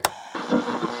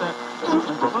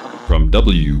on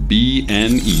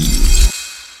WBNE.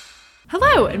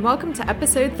 Hello, and welcome to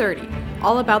episode 30,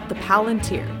 all about the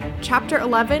Palantir, chapter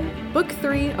 11, book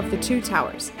 3 of The Two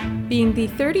Towers, being the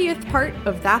 30th part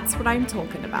of That's What I'm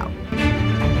Talking About.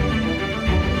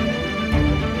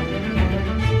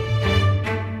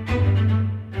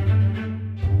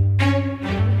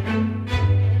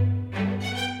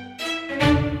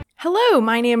 Hello,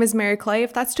 my name is Mary Clay.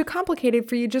 If that's too complicated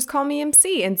for you, just call me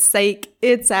MC. And sake,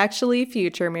 it's actually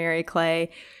future Mary Clay.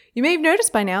 You may have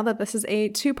noticed by now that this is a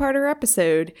two-parter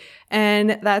episode,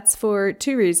 and that's for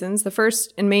two reasons. The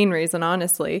first and main reason,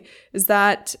 honestly, is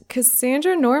that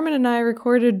Cassandra, Norman, and I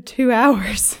recorded 2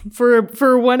 hours for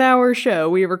a 1 hour show.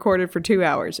 We recorded for 2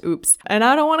 hours. Oops. And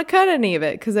I don't want to cut any of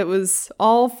it because it was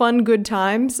all fun, good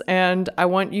times, and I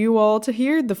want you all to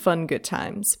hear the fun, good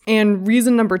times. And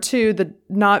reason number two, the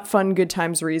not fun, good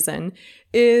times reason,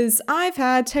 is I've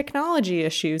had technology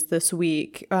issues this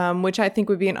week, which I think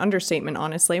would be an understatement,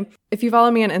 honestly. If you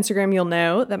follow me on Instagram, you'll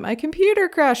know that my computer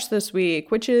crashed this week,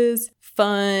 which is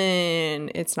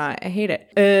fun. It's not. I hate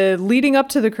it. Leading up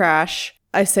to the crash,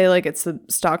 I say like it's the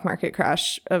stock market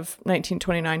crash of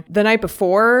 1929. The night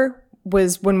before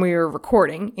was when we were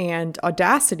recording, and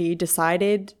Audacity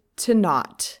decided to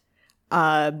not.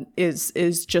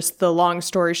 Is just the long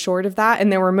story short of that.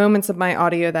 And there were moments of my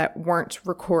audio that weren't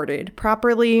recorded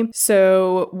properly.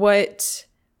 So what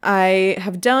I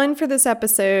have done for this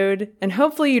episode, and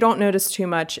hopefully you don't notice too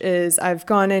much, is I've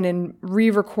gone in and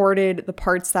re-recorded the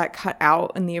parts that cut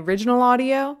out in the original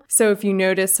audio. So if you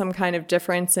notice some kind of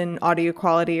difference in audio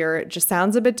quality, or it just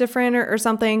sounds a bit different or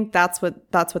something, that's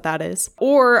what that is.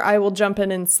 Or I will jump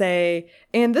in and say,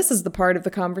 and this is the part of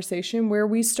the conversation where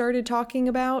we started talking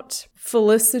about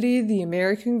Felicity, the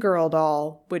American Girl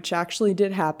doll, which actually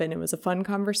did happen. It was a fun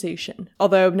conversation.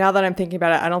 Although now that I'm thinking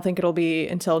about it, I don't think it'll be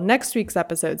until next week's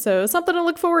episode. So something to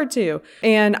look forward to.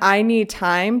 And I need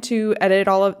time to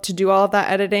do all of that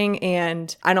editing.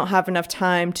 And I don't have enough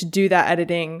time to do that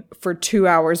editing for 2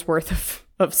 hours worth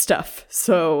of stuff.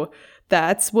 So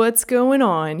that's what's going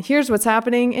on. Here's what's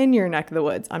happening in your neck of the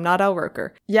woods. I'm not Al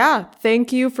Roker. Yeah,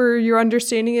 thank you for your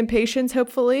understanding and patience,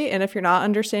 hopefully. And if you're not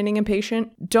understanding and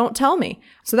patient, don't tell me.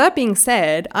 So that being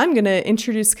said, I'm going to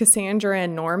introduce Cassandra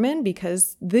and Norman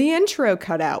because the intro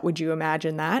cut out. Would you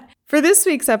imagine that? For this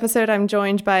week's episode, I'm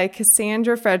joined by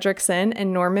Cassandra Fredrickson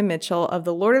and Norman Mitchell of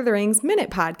the Lord of the Rings Minute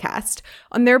podcast.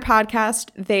 On their podcast,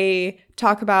 they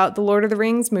talk about the Lord of the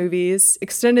Rings movies,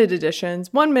 extended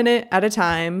editions, 1 minute at a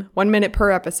time, 1 minute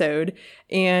per episode.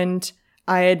 And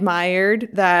I admired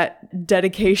that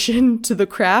dedication to the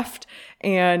craft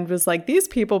and was like, these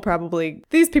people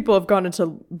have gone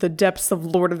into the depths of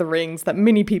Lord of the Rings that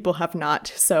many people have not.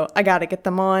 So I got to get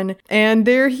them on. And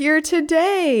they're here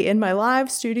today in my live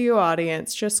studio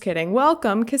audience. Just kidding.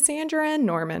 Welcome, Cassandra and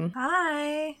Norman.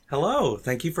 Hi. Hello.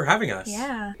 Thank you for having us.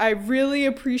 Yeah. I really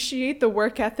appreciate the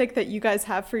work ethic that you guys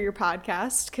have for your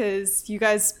podcast because you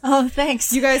guys... Oh,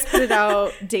 thanks. You guys put it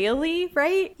out daily,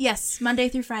 right? Yes, Monday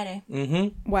through Friday.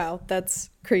 Mm-hmm. Wow,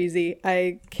 that's crazy.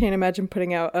 I can't imagine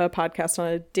putting out a podcast on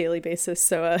a daily basis.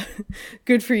 So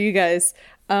good for you guys.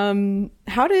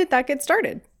 How did that get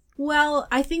started? Well,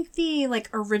 I think the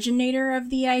originator of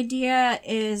the idea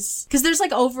is because there's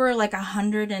over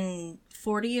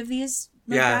 140 of these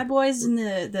bad boys in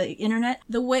the internet.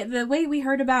 The way we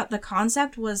heard about the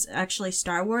concept was actually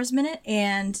Star Wars Minute,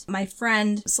 and my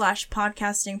friend /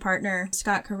 podcasting partner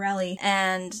Scott Corelli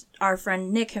and our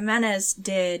friend Nick Jimenez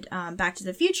did Back to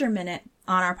the Future Minute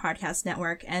on our podcast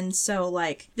network. And so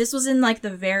this was in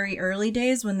the very early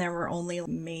days when there were only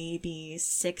maybe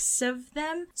 6 of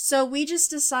them. So we just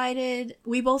decided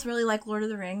we both really like Lord of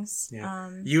the Rings.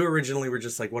 Yeah. You originally were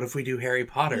just what if we do Harry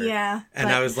Potter? Yeah. And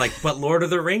I was like, but Lord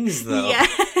of the Rings though. Yeah.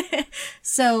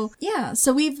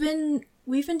 So we've been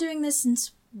doing this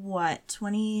since what,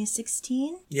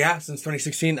 2016? Yeah, since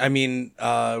 2016. I mean,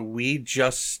 we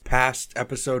just passed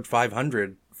episode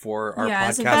 500 for our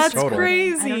podcast so that's total.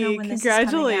 Crazy. I don't know when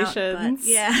Congratulations. This is coming out, but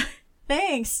yeah.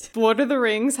 Thanks. Lord of the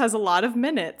Rings has a lot of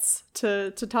minutes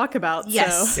to talk about.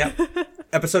 Yes. So. Yep.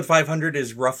 Episode 500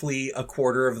 is roughly a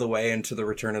quarter of the way into the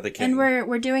Return of the King. And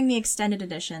we're doing the extended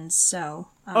editions, so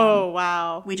oh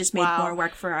wow. We just made more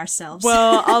work for ourselves.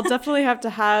 Well, I'll definitely have to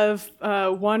have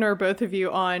one or both of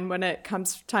you on when it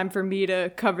comes time for me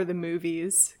to cover the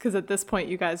movies, because at this point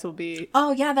you guys will be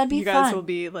that'd be fun. You guys will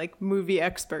be movie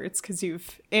experts because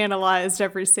you've analyzed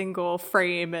every single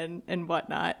frame and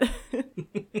whatnot.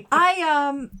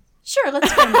 Sure,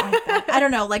 let's frame it like that. I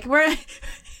don't know,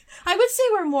 I would say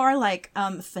we're more like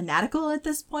fanatical at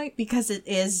this point, because it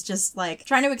is just like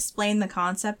trying to explain the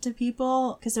concept to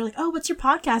people, because they're like, oh, what's your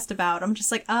podcast about? I'm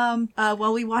just like,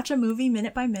 well, we watch a movie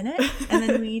minute by minute and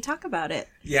then we talk about it.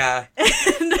 Yeah.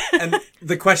 And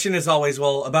the question is always,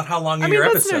 well, about how long are your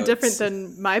that's episodes? no different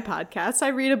than my podcast. I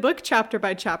read a book chapter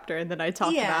by chapter and then I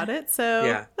talk about it.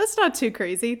 So that's not too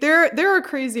crazy. There are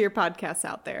crazier podcasts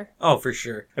out there. Oh, for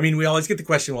sure. I mean, we always get the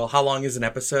question, well, how long is an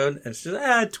episode? And it's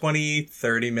just 20,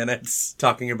 30 minutes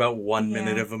talking about 1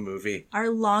 minute of a movie. Our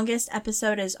longest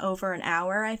episode is over an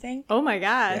hour, I think. Oh my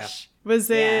gosh. Was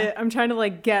it, I'm trying to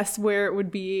like guess where it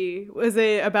would be. Was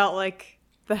it about like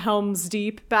the Helm's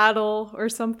Deep battle or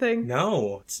something?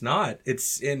 No, it's not.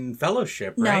 It's in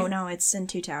Fellowship, right? No, it's in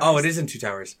Two Towers. Oh, it is in Two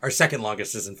Towers. Our second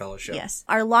longest is in Fellowship. Yes.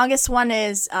 Our longest one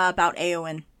is about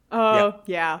Éowyn. Oh,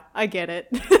 yeah, I get it.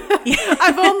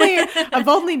 I've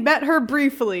only met her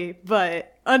briefly,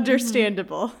 but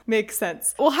understandable. Makes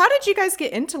sense. Well, how did you guys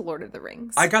get into Lord of the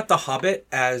Rings? I got The Hobbit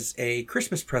as a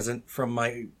Christmas present from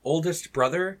my oldest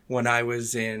brother when I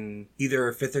was in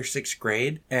either 5th or 6th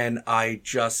grade, and I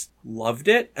just loved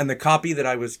it. And the copy that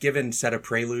I was given said a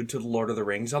prelude to The Lord of the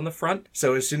Rings on the front.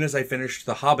 So as soon as I finished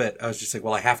The Hobbit, I was just like,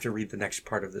 well, I have to read the next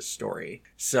part of this story.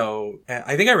 So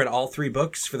I think I read all 3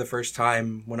 books for the first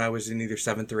time when I was in either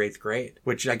 7th or 8th grade,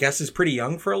 which I guess is pretty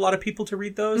young for a lot of people to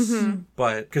read those. Mm-hmm.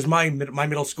 But because my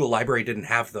middle school library didn't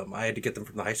have them, I had to get them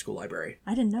from the high school library.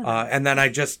 I didn't know that. And then I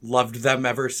just loved them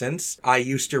ever since. I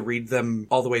used to read them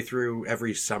all the way through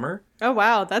every summer. Oh,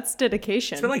 wow. That's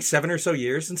dedication. It's been like 7 or so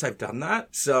years since I've done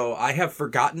that. So I have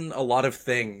forgotten a lot of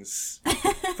things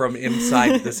from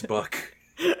inside this book.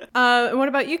 What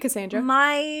about you, Cassandra?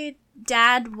 My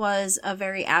dad was a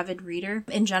very avid reader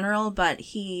in general, but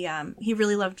he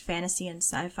really loved fantasy and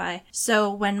sci-fi.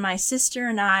 So when my sister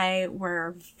and I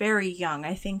were very young,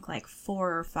 I think like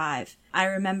 4 or 5, I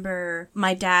remember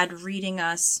my dad reading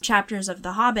us chapters of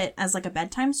The Hobbit as like a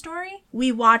bedtime story.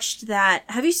 We watched that.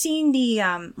 Have you seen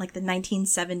the like the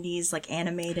 1970s like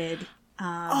animated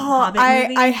Hobbit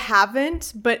movie? I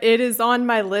haven't, but it is on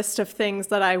my list of things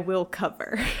that I will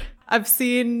cover. I've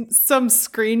seen some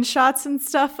screenshots and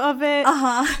stuff of it,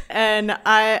 and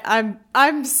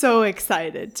I'm so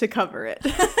excited to cover it.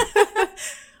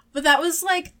 But that was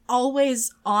like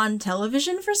always on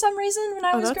television for some reason when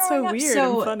I was growing up. That's so weird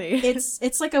and funny.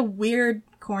 It's like a weird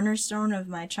cornerstone of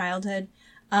my childhood,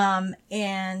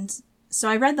 and so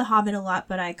I read The Hobbit a lot,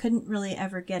 but I couldn't really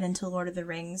ever get into Lord of the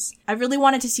Rings. I really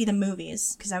wanted to see the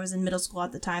movies because I was in middle school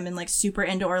at the time and like super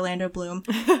into Orlando Bloom.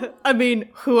 I mean,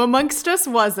 who amongst us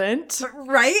wasn't?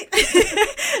 Right?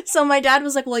 So my dad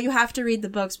was like, well, you have to read the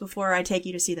books before I take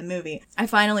you to see the movie. I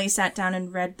finally sat down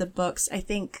and read the books, I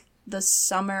think the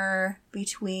summer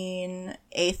between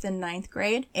 8th and 9th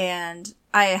grade. And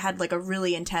I had like a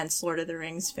really intense Lord of the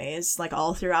Rings phase, like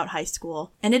all throughout high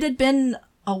school. And it had been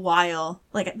a while,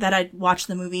 like, that I'd watched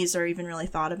the movies or even really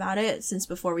thought about it since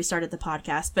before we started the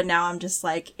podcast. But now I'm just,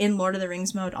 like, in Lord of the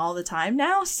Rings mode all the time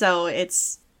now. So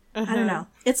it's, I don't know.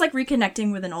 It's like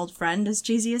reconnecting with an old friend, as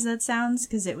cheesy as that sounds,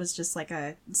 because it was just, like,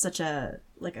 such a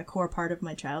core part of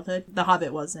my childhood. The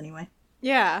Hobbit was, anyway.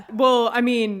 Yeah. Well, I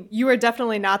mean, you were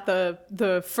definitely not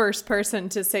the first person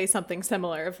to say something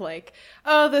similar of like,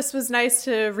 oh, this was nice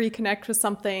to reconnect with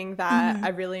something that I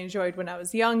really enjoyed when I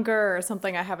was younger or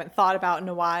something I haven't thought about in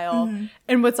a while.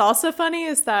 And what's also funny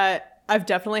is that I've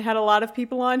definitely had a lot of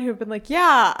people on who've been like,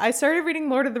 yeah, I started reading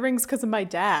Lord of the Rings because of my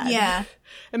dad. Yeah.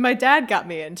 And my dad got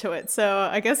me into it. So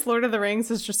I guess Lord of the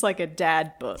Rings is just like a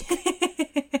dad book.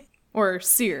 Or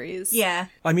series. Yeah.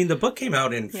 I mean, the book came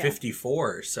out in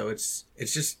 54, so it's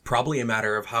just probably a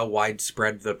matter of how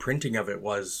widespread the printing of it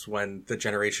was when the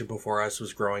generation before us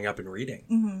was growing up and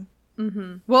reading.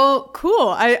 Well, cool.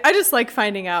 I just like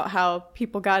finding out how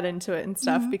people got into it and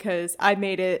stuff because I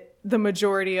made it the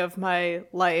majority of my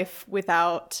life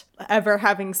without ever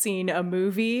having seen a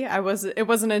movie. It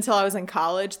wasn't until I was in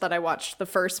college that I watched the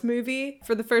first movie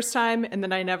for the first time, and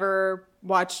then I never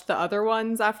watched the other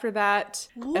ones after that.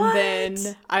 What? And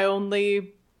then I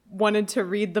only wanted to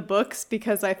read the books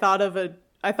because I thought of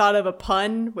a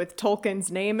pun with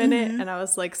Tolkien's name in it, and I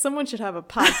was like, someone should have a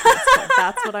podcast called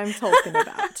That's What I'm Tolkien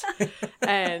About.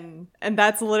 And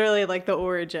that's literally like the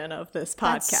origin of this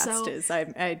podcast. Is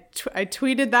I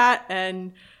tweeted that,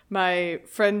 and my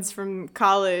friends from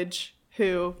college,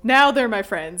 who now they're my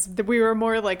friends, we were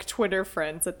more like Twitter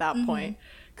friends at that point,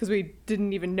 because we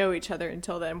didn't even know each other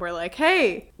until then. We're like,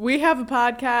 hey, we have a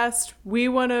podcast. We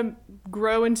want to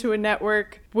grow into a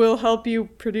network. We'll help you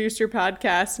produce your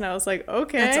podcast. And I was like,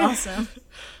 okay. That's awesome.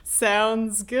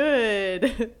 Sounds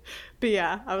good. But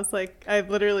yeah, I was like, I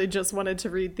literally just wanted to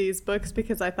read these books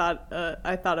because I thought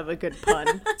of a good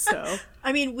pun. So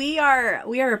I mean, we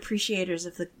are appreciators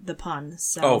of the puns.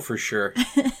 So. Oh, for sure.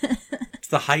 It's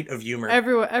the height of humor.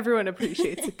 Everyone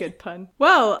appreciates a good pun.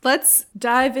 Well, let's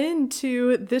dive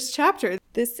into this chapter.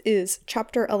 This is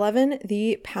chapter 11,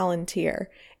 The Palantir.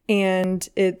 And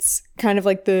it's kind of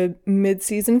like the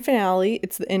mid-season finale.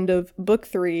 It's the end of book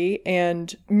 3.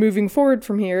 And moving forward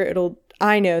from here,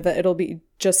 I know that it'll be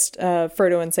just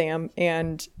Frodo and Sam.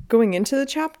 And going into the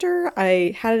chapter,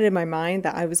 I had it in my mind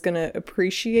that I was going to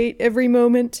appreciate every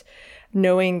moment,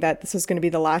 knowing that this was going to be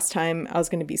the last time I was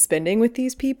going to be spending with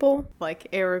these people. Like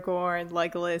Aragorn,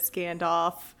 Legolas,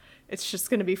 Gandalf. It's just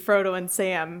going to be Frodo and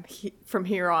Sam from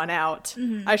here on out.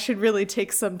 Mm-hmm. I should really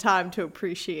take some time to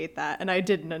appreciate that. And I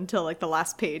didn't until like the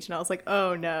last page. And I was like,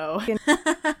 oh no.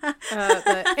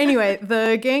 But anyway,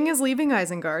 the gang is leaving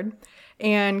Isengard.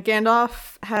 And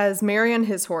Gandalf has Merry on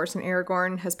his horse and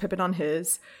Aragorn has Pippin on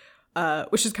his.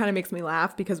 Which just kind of makes me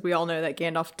laugh because we all know that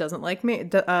Gandalf doesn't like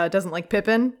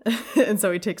Pippin. And so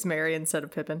he takes Merry instead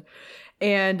of Pippin.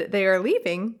 And they are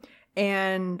leaving.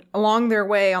 And along their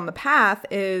way on the path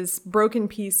is broken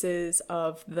pieces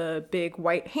of the big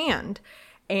white hand.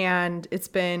 And it's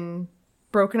been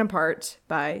broken apart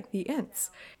by the Ents.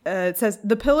 It says,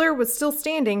 the pillar was still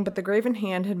standing, but the graven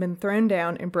hand had been thrown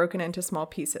down and broken into small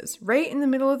pieces. Right in the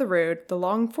middle of the road, the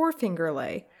long forefinger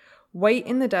lay, white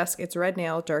in the dusk, its red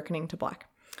nail darkening to black.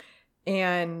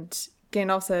 And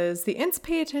Gandalf says, the Ents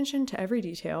pay attention to every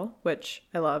detail, which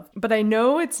I love. But I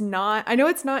know it's not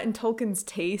in Tolkien's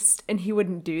taste and he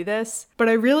wouldn't do this, but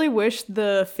I really wish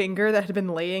the finger that had been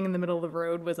laying in the middle of the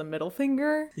road was a middle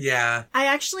finger. Yeah. I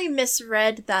actually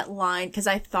misread that line because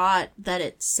I thought that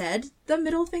it said the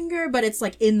middle finger, but it's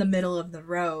like in the middle of the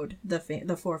road, the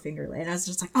forefinger lay. And I was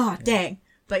just like, oh, dang.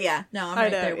 But yeah, no, I'm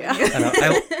right there with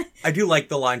you. I do like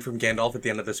the line from Gandalf at the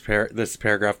end of this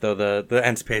paragraph, though. The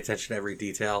Ents pay attention to every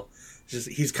detail.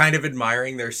 He's kind of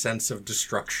admiring their sense of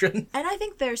destruction. And I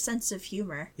think their sense of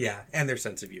humor. Yeah, and their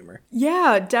sense of humor.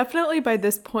 Yeah, definitely by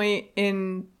this point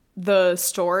in the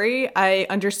story, I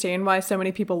understand why so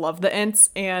many people love the Ents,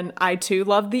 and I too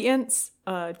love the Ents.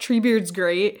 Treebeard's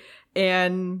great,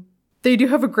 and they do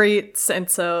have a great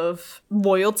sense of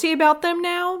loyalty about them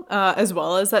now, as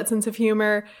well as that sense of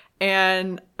humor.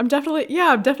 And I'm definitely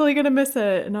going to miss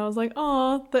it. And I was like,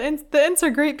 oh, the Ents are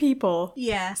great people.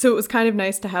 Yeah. So it was kind of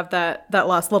nice to have that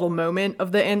last little moment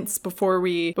of the Ents before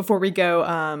we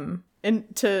go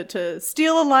to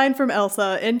steal a line from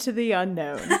Elsa, into the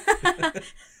unknown.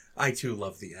 I too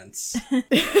love the Ents.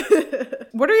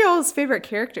 What are y'all's favorite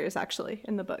characters actually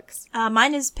in the books?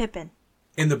 Mine is Pippin.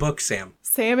 In the book, Sam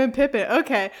and Pippin.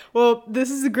 Okay. Well, this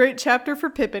is a great chapter for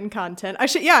Pippin content. I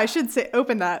should say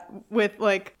open that with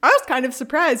like, I was kind of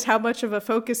surprised how much of a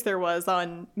focus there was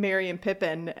on Merry and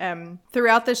Pippin.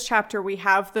 Throughout this chapter, we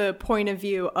have the point of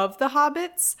view of the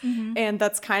hobbits. Mm-hmm. And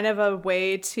that's kind of a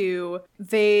way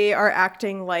they are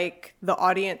acting like the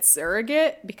audience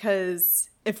surrogate, because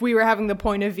if we were having the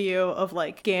point of view of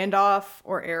like Gandalf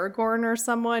or Aragorn or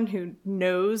someone who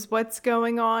knows what's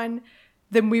going on,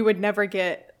 then we would never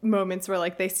get moments where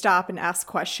like they stop and ask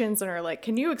questions and are like,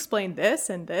 can you explain this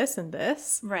and this and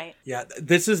this? Right. Yeah,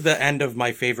 this is the end of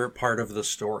my favorite part of the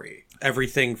story.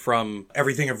 Everything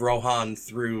of Rohan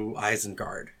through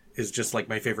Isengard is just like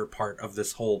my favorite part of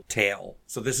this whole tale.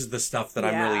 So this is the stuff that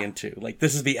I'm really into. Like,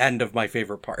 this is the end of my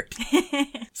favorite part.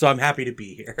 So I'm happy to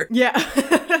be here. Yeah.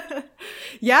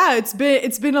 Yeah,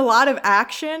 it's been a lot of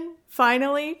action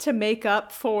finally to make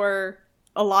up for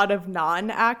a lot of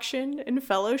non-action in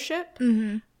Fellowship,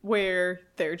 mm-hmm. where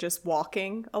they're just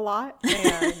walking a lot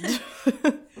and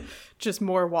just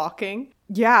more walking.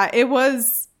 Yeah, it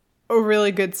was a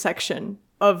really good section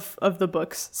of the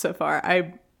books so far.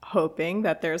 I'm hoping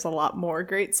that there's a lot more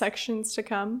great sections to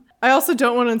come. I also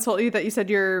don't want to insult you that you said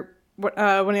one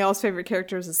of y'all's favorite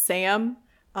characters is Sam.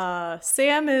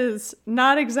 Sam is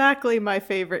not exactly my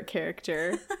favorite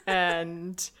character,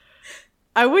 and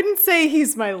I wouldn't say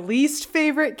he's my least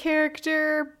favorite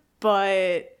character,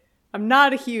 but I'm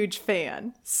not a huge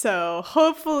fan. So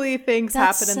hopefully things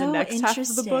happen in the next half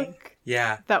of the book.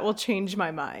 Yeah. That will change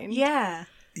my mind. Yeah.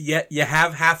 Yeah, you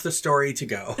have half the story to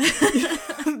go.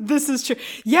 This is true.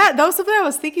 Yeah, that was something I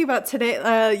was thinking about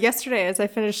yesterday as I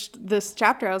finished this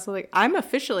chapter. I was like, I'm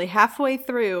officially halfway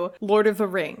through Lord of the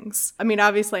Rings. I mean,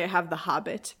 obviously I have The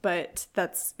Hobbit, but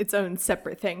that's its own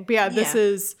separate thing. But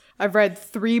yeah, I've read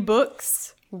 3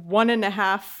 books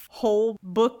 1.5 whole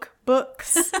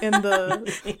books in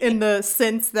the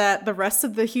sense that the rest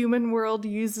of the human world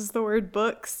uses the word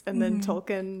books, and then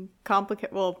Tolkien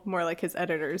more like his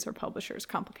editors or publishers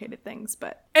complicated things.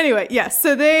 But anyway, yes,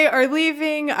 so they are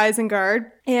leaving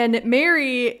Isengard, and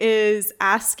Merry is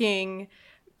asking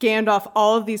Gandalf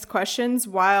all of these questions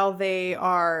while they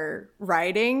are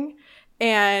riding,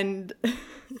 and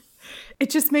it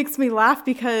just makes me laugh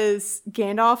because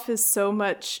Gandalf is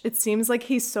it seems like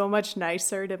he's so much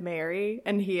nicer to Merry,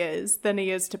 and than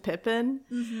he is to Pippin.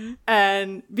 Mm-hmm.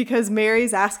 And because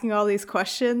Merry's asking all these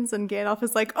questions, and Gandalf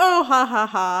is like, oh, ha, ha,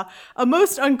 ha, a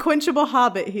most unquenchable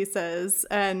hobbit, he says.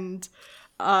 And,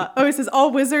 he says,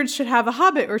 all wizards should have a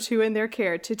hobbit or two in their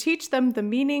care to teach them the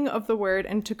meaning of the word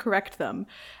and to correct them.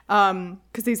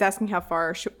 Because he's asking how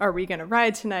far are we going to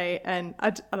ride tonight? And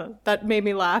I don't know, that made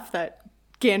me laugh that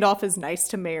Gandalf is nice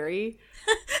to Merry,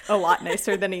 a lot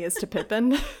nicer than he is to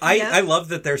Pippin. I love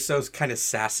that they're so kind of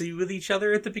sassy with each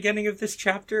other at the beginning of this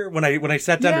chapter. When I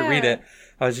sat down to read it,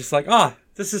 I was just like,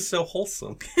 this is so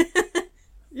wholesome.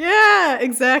 Yeah,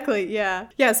 exactly. Yeah.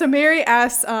 Yeah. So Merry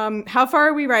asks, how far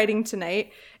are we riding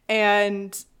tonight?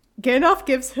 And Gandalf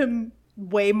gives him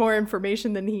way more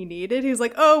information than he needed. He's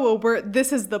like, oh, well,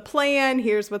 this is the plan.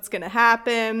 Here's what's going to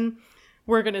happen.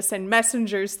 We're going to send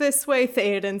messengers this way.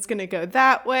 Theoden's going to go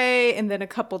that way. And then a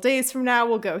couple days from now,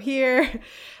 we'll go here.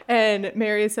 And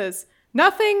Merry says,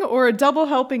 nothing or a double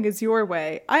helping is your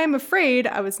way. I am afraid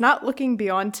I was not looking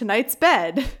beyond tonight's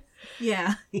bed.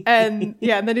 Yeah. And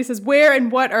then he says, where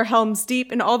and what are Helm's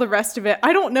Deep and all the rest of it?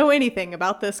 I don't know anything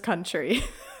about this country.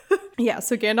 Yeah,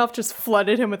 so Gandalf just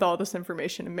flooded him with all this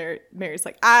information. And Merry's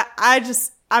like, I'm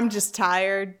just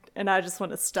tired. And I just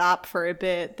want to stop for a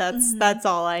bit. That's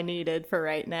all I needed for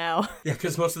right now. Yeah,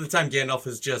 because most of the time Gandalf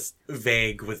is just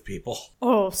vague with people.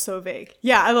 Oh, so vague.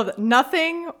 Yeah, I love that.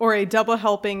 Nothing or a double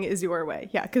helping is your way.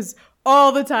 Yeah, because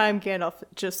all the time Gandalf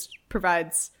just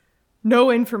provides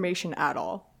no information at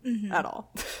all. Mm-hmm. At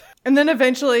all. And then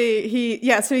eventually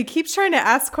so he keeps trying to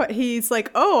ask, he's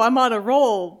like, oh, I'm on a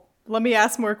roll. Let me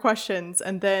ask more questions.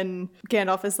 And then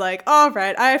Gandalf is like, all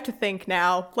right, I have to think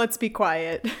now. Let's be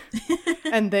quiet.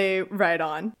 And they ride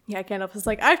on. Yeah, Gandalf is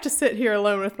like, I have to sit here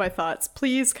alone with my thoughts.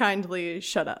 Please kindly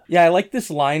shut up. Yeah, I like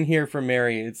this line here from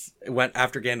Merry. It went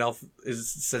after Gandalf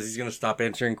says he's going to stop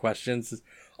answering questions.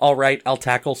 All right, I'll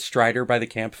tackle Strider by the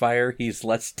campfire. He's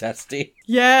less testy.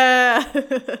 Yeah.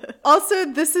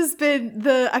 Also, this has been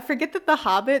I forget that the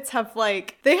hobbits have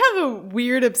they have a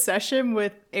weird obsession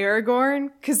with Aragorn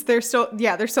because they're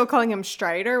still calling him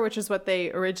Strider, which is what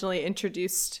they originally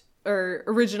introduced, or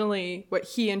originally what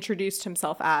he introduced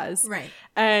himself as. Right.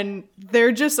 And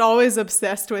they're just always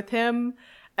obsessed with him,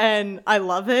 and I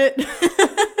love it.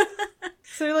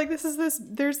 So they're like,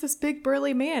 there's this big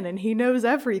burly man and he knows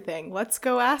everything. Let's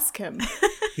go ask him.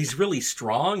 He's really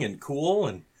strong and cool,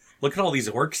 and look at all these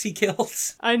orcs he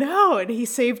kills. I know, and he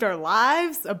saved our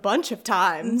lives a bunch of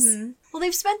times. Mm-hmm. Well,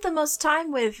 they've spent the most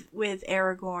time with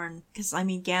Aragorn, because, I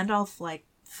mean, Gandalf,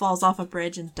 falls off a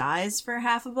bridge and dies for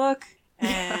half a book,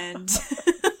 and...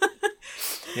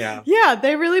 Yeah. Yeah,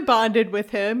 they really bonded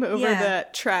with him over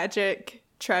that tragic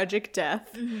death.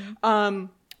 Mm-hmm.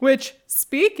 Which,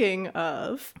 speaking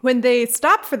of, when they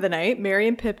stop for the night, Merry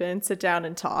and Pippin sit down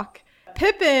and talk.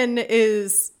 Pippin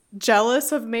is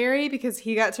jealous of Merry because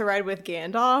he got to ride with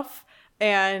Gandalf,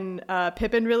 and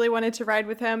Pippin really wanted to ride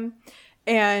with him.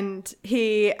 And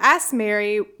he asks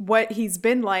Merry what he's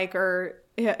been like, or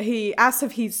he asks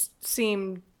if he's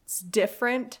seemed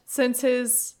different since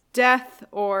his death,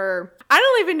 or I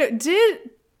don't even know.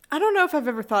 I don't know if I've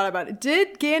ever thought about it.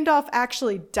 Did Gandalf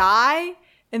actually die?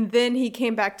 And then he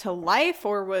came back to life,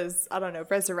 or was, I don't know,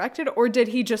 resurrected? Or did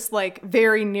he just,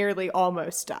 very nearly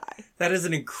almost die? That is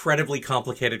an incredibly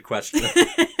complicated question.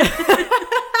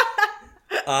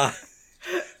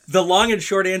 The long and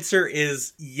short answer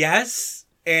is yes,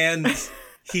 and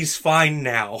he's fine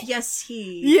now. Yes,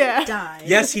 he died.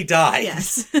 Yes, he died.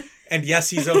 Yes. And yes,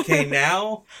 he's okay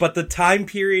now, but the time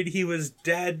period he was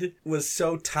dead was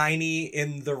so tiny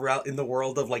in the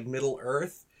world of, Middle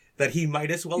Earth that he might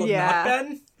as well have not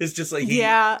been. It's just he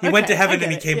went to heaven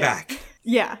and he came back.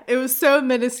 Yeah, it was so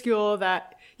minuscule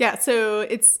that, so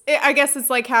I guess it's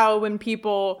like how when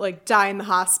people die in the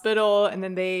hospital and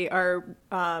then they are,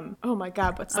 oh my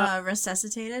God, what's that?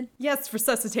 Resuscitated? Yes,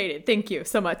 resuscitated. Thank you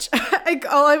so much.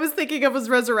 All I was thinking of was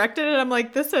resurrected, and I'm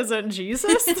like, this isn't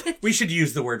Jesus. We should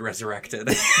use the word resurrected.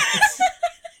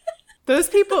 Those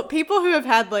people who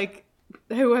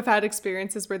have had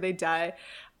experiences where they die,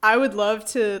 I would love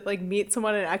to like meet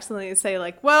someone and accidentally say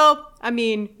like, well, I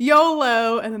mean,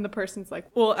 YOLO. And then the person's like,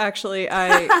 well, actually,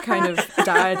 I kind of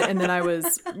died and then I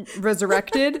was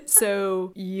resurrected.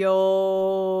 So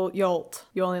yolt.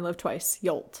 You only live twice.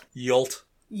 Yolt. Yolt.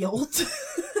 Yolt.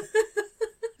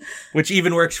 Which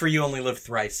even works for You Only Live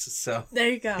Thrice. So there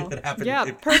you go. If it happened, Yeah,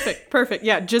 perfect.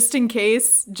 Yeah, just in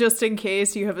case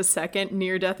you have a second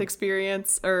near-death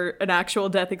experience or an actual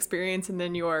death experience and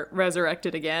then you are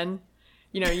resurrected again.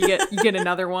 You know, you get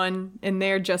another one in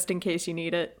there just in case you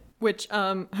need it. Which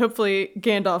hopefully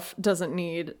Gandalf doesn't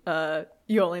need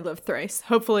You Only Live Thrice.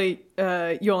 Hopefully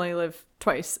You Only Live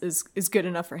Twice is good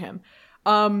enough for him.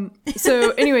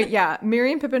 So anyway, yeah,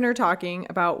 Merry and Pippin are talking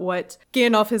about what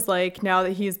Gandalf is like now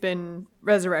that he's been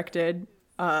resurrected,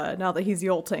 now that he's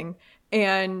yolting.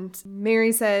 And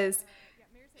Merry says,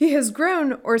 he has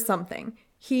grown or something.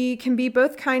 He can be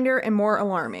both kinder and more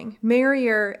alarming,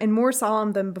 merrier and more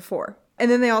solemn than before. And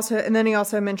then he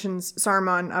also mentions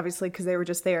Saruman, obviously, because they were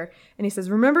just there. And he says,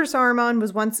 remember Saruman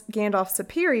was once Gandalf's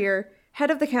superior,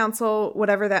 head of the council,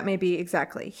 whatever that may be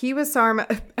exactly. He was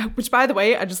Saruman, which, by the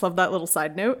way, I just love that little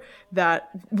side note,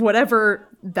 that whatever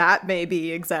that may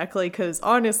be exactly, because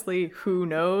honestly, who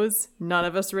knows? None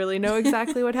of us really know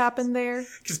exactly what happened there.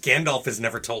 Because Gandalf has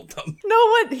never told them. No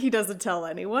one, he doesn't tell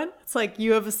anyone. It's like,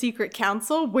 you have a secret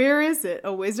council? Where is it?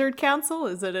 A wizard council?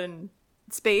 Is it in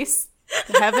space?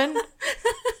 Heaven?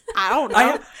 I don't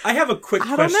know. I have a quick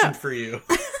question for you.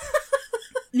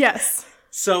 Yes.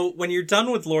 So, when you're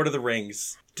done with Lord of the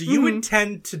Rings, do you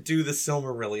intend to do the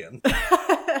Silmarillion?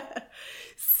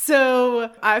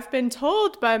 So, I've been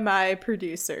told by my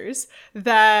producers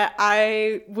that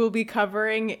I will be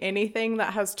covering anything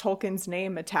that has Tolkien's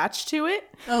name attached to it.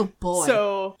 Oh, boy.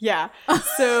 So, yeah.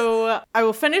 So, I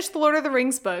will finish the Lord of the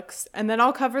Rings books, and then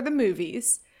I'll cover the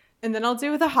movies, and then I'll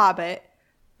do The Hobbit,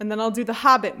 and then I'll do the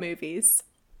Hobbit movies.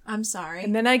 I'm sorry.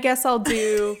 And then I guess I'll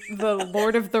do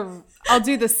I'll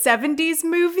do the 70s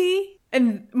movie.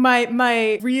 And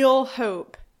my real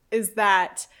hope is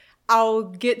that I'll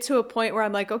get to a point where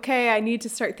I'm like, okay, I need to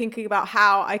start thinking about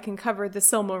how I can cover the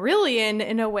Silmarillion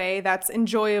in a way that's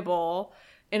enjoyable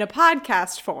in a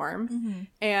podcast form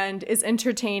and is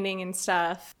entertaining and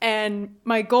stuff. And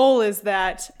my goal is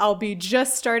that I'll be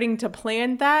just starting to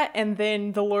plan that, and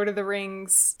then the Lord of the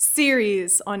Rings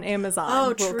series on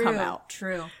Amazon will come out.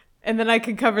 True. And then I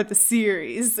can cover the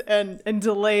series and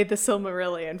delay the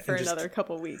Silmarillion for another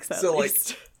couple weeks at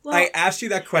least. Well, I asked you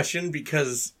that question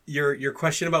because your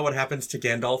question about what happens to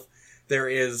Gandalf, there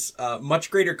is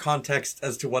much greater context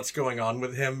as to what's going on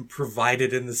with him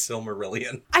provided in the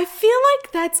Silmarillion. I feel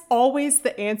like that's always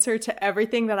the answer to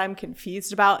everything that I'm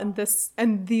confused about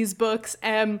in these books.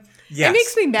 It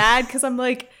makes me mad because I'm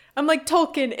like,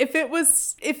 Tolkien,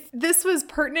 if this was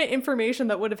pertinent information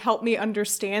that would have helped me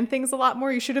understand things a lot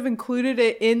more, you should have included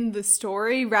it in the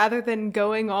story rather than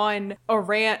going on a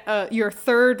rant, your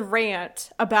third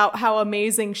rant about how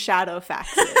amazing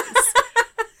Shadowfax is.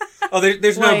 Oh,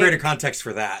 there's no greater context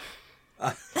for that.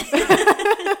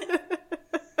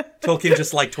 Tolkien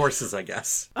just liked horses, I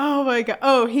guess. Oh my god.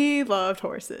 Oh, he loved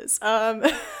horses.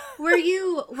 Were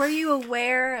you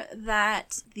aware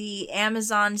that the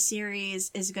Amazon series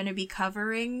is going to be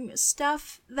covering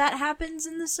stuff that happens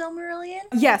in the Silmarillion?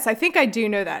 Yes, I think I do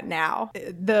know that now.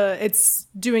 It's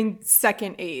doing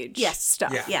Second Age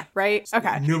stuff. Yeah. Right? Okay.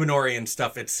 Númenórean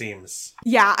stuff, it seems.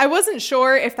 Yeah, I wasn't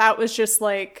sure if that was just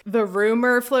like the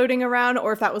rumor floating around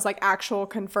or if that was like actual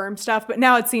confirmed stuff, but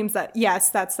now it seems that yes,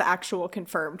 that's the actual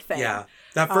confirmed thing. Yeah.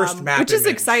 That first map which image, is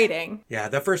exciting. Yeah,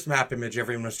 that first map image,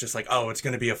 everyone was just like, oh, it's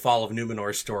going to be a Fall of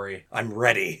Númenor story. I'm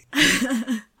ready.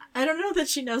 I don't know that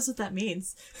she knows what that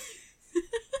means.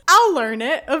 I'll learn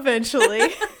it eventually.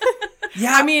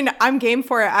 Yeah. I mean, I'm game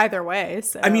for it either way.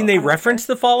 So I mean, they reference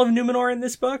the Fall of Númenor in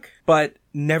this book, but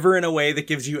never in a way that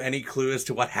gives you any clue as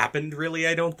to what happened, really,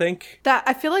 I don't think. That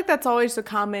I feel like that's always a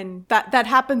common that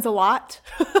happens a lot.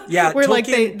 Yeah, where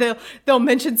Tolkien, like they'll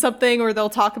mention something or they'll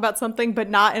talk about something, but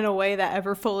not in a way that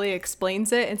ever fully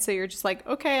explains it. And so you're just like,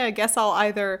 okay, I guess I'll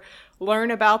either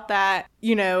learn about that,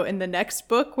 you know, in the next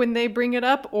book when they bring it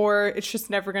up, or it's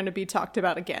just never going to be talked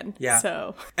about again. Yeah.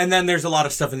 So. And then there's a lot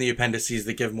of stuff in the appendices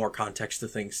that give more context to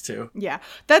things too. Yeah.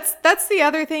 That's the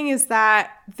other thing is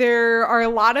that there are a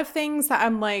lot of things that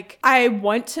I'm like, I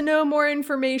want to know more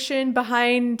information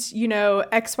behind, you know,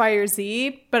 X, Y, or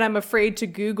Z, but I'm afraid to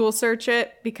Google search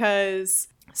it because,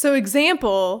 so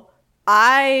example,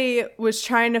 I was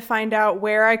trying to find out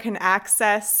where I can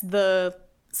access the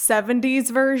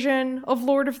 70s version of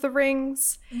Lord of the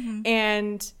Rings,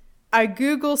 and I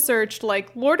Google searched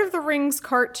like Lord of the Rings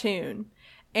cartoon,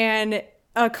 and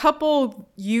a couple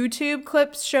YouTube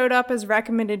clips showed up as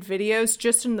recommended videos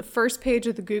just in the first page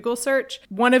of the Google search.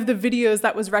 One of the videos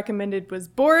that was recommended was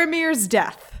Boromir's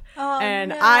death. Oh, and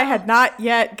no. I had not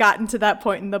yet gotten to that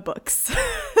point in the books.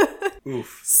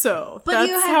 Oof. So But that's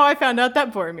you had- how I found out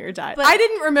that Boromir died. But- I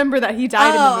didn't remember that he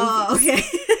died in the movie. okay.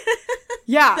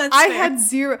 Yeah, That's I fair. had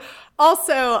zero.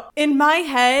 Also, in my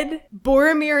head,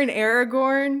 Boromir and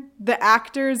Aragorn, the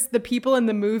actors, the people in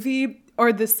the movie,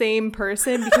 are the same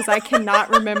person because I cannot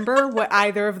remember what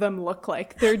either of them look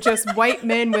like. They're just white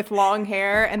men with long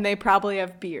hair, and they probably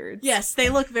have beards. Yes, they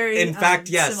look very In fact,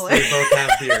 yes, similar. they both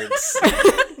have beards.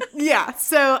 Yeah,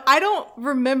 so I don't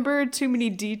remember too many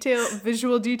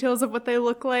visual details of what they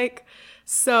look like.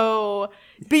 So,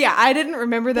 but yeah, I didn't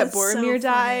remember that That's so Boromir funny.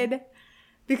 died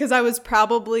because I was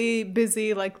probably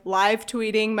busy like live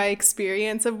tweeting my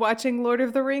experience of watching Lord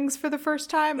of the Rings for the first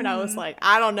time. And I was like,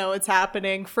 I don't know what's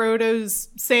happening.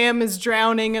 Sam is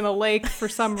drowning in a lake for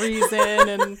some reason.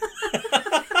 And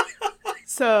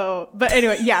so, but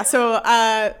anyway, yeah. So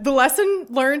the lesson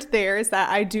learned there is that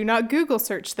I do not Google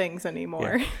search things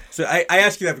anymore. Yeah. So I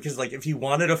ask you that because, like, if you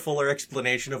wanted a fuller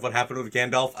explanation of what happened with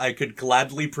Gandalf, I could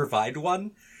gladly provide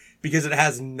one because it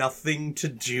has nothing to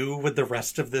do with the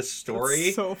rest of this story.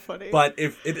 It's so funny. But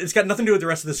it's got nothing to do with the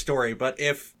rest of the story. But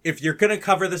if you're gonna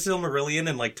cover the Silmarillion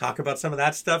and like talk about some of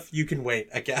that stuff, you can wait,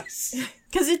 I guess.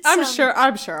 Because it's I'm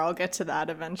sure I'll get to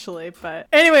that eventually. But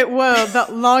anyway, whoa,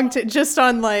 that just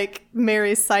on like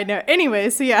Mary's side note. Anyway,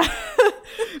 so yeah,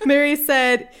 Mary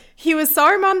said, he was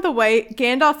Saruman the White,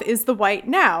 Gandalf is the White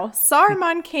now.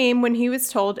 Saruman came when he was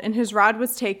told and his rod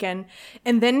was taken,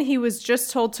 and then he was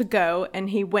just told to go and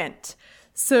he went.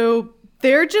 So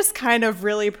they're just kind of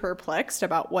really perplexed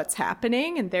about what's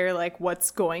happening, and they're like, what's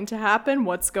going to happen?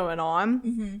 What's going on?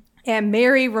 Mm-hmm. And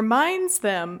Mary reminds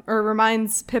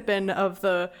Pippin of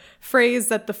the phrase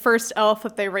that the first elf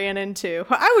that they ran into.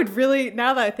 I would really,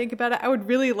 now that I think about it, I would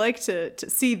really like to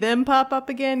see them pop up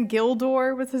again.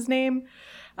 Gildor was his name.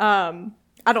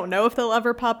 I don't know if they'll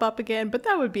ever pop up again, but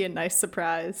that would be a nice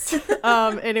surprise.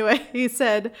 Anyway, he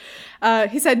said,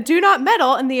 do not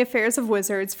meddle in the affairs of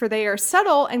wizards, for they are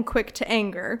subtle and quick to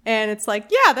anger. And it's like,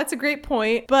 yeah, that's a great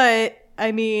point. But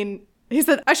I mean, he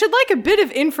said, I should like a bit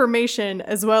of information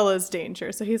as well as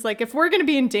danger. So he's like, if we're going to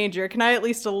be in danger, can I at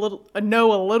least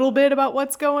know a little bit about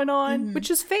what's going on? Mm-hmm.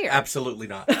 Which is fair. Absolutely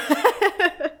not.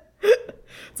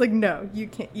 It's like, no, you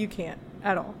can't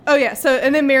at all. Oh yeah, so,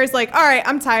 and then Mary's like, all right,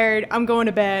 I'm tired, I'm going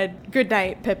to bed, good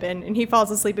night, Pippin, and he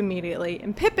falls asleep immediately.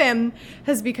 And Pippin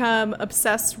has become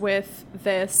obsessed with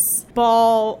this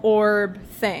ball orb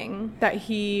thing that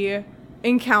he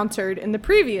encountered in the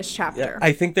previous chapter. Yeah,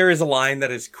 I think there is a line that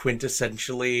is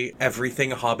quintessentially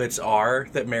everything hobbits are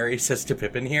that Mary says to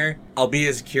Pippin here. I'll be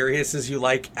as curious as you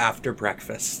like after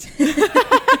breakfast.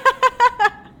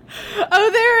 Oh,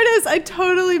 there it is. I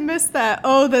totally missed that.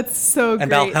 Oh, that's so great.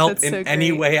 And I'll help that's in so any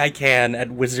great. way I can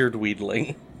at wizard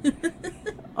wheedling.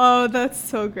 Oh, that's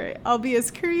so great. I'll be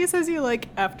as curious as you like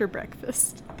after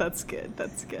breakfast. That's good.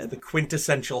 That's good. The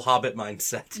quintessential hobbit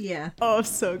mindset. Yeah. Oh,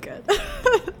 so good.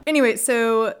 Anyway,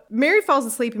 so Mary falls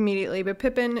asleep immediately, but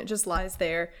Pippin just lies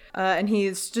there, and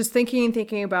he's just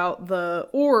thinking about the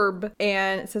orb,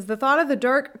 and it says, the thought of the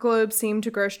dark globe seemed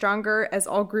to grow stronger as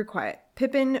all grew quiet.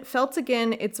 Pippin felt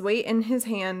again its weight in his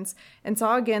hands and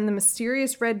saw again the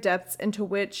mysterious red depths into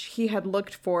which he had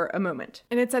looked for a moment.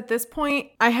 And it's at this point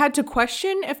I had to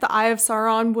question if the Eye of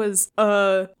Sauron was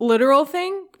a literal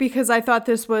thing, because I thought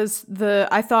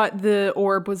the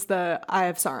orb was the Eye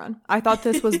of Sauron. I thought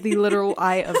this was the literal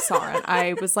Eye of Sauron.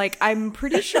 I was like, I'm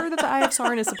pretty sure that the Eye of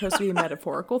Sauron is supposed to be a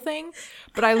metaphorical thing,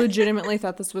 but I legitimately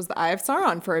thought this was the Eye of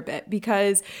Sauron for a bit,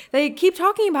 because they keep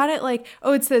talking about it like,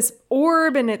 oh, it's this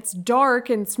orb and it's dark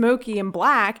and smoky and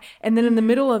black, and then in the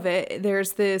middle of it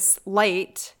there's this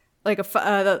light like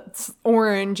that's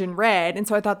orange and red, and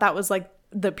so I thought that was like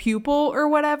the pupil or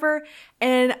whatever,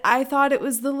 and I thought it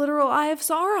was the literal Eye of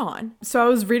Sauron. So I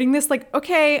was reading this like,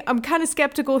 okay, I'm kind of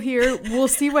skeptical here. We'll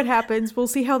see what happens. We'll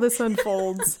see how this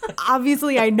unfolds.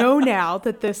 Obviously, I know now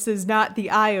that this is not the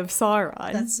Eye of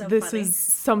Sauron. That's so this funny. is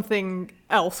something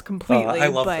else completely. I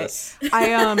love but this.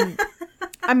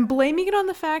 I'm blaming it on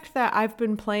the fact that I've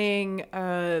been playing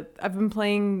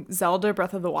Zelda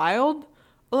Breath of the Wild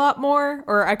a lot more,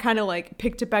 or I kind of like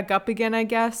picked it back up again, I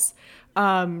guess,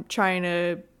 trying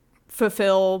to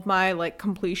fulfill my like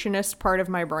completionist part of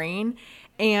my brain.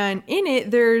 And in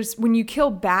it, there's, when you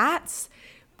kill bats,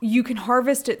 you can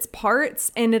harvest its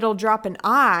parts and it'll drop an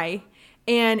eye,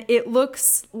 and it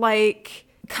looks like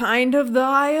kind of the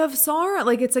Eye of Sauron.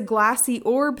 Like, it's a glassy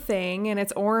orb thing, and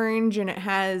it's orange, and it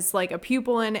has like a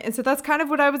pupil in it. And so that's kind of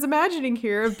what I was imagining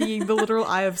here of being the literal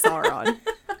Eye of Sauron.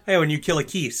 Hey, when you kill a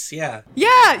Keese, yeah.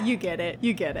 Yeah, you get it.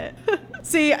 You get it.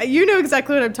 See, you know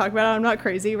exactly what I'm talking about. I'm not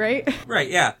crazy, right? Right,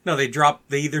 yeah. No, they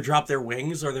either drop their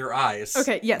wings or their eyes.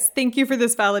 Okay, yes. Thank you for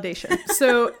this validation.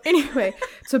 So anyway,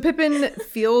 so Pippin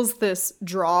feels this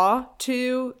draw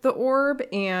to the orb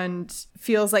and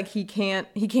feels like he can't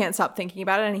stop thinking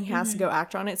about it, and he has to go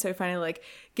act on it. So he finally like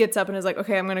gets up and is like,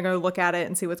 okay, I'm going to go look at it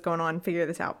and see what's going on, figure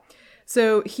this out.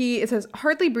 So it says,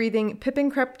 hardly breathing, Pippin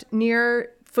crept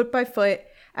near foot by foot.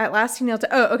 At last he knelt.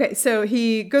 So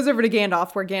he goes over to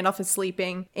Gandalf where Gandalf is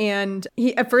sleeping, and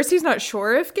at first he's not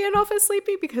sure if Gandalf is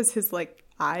sleeping because his like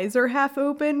eyes are half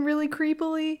open really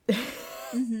creepily.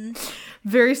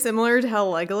 Very similar to how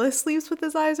Legolas sleeps with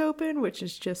his eyes open, which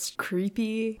is just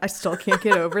creepy. I still can't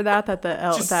get over that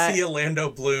See Orlando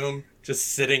Bloom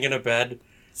just sitting in a bed,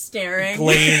 staring,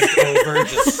 glazed over,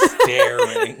 just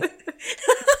staring.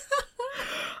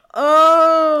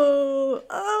 Oh,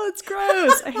 it's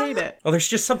gross. I hate it. Oh, there's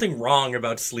just something wrong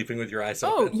about sleeping with your eyes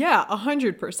open. Oh, yeah,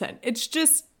 100%. It's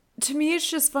just, to me, it's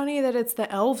just funny that it's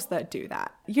the elves that do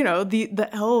that. You know, the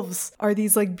elves are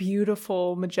these like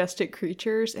beautiful, majestic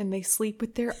creatures, and they sleep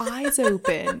with their eyes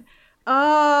open.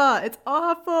 It's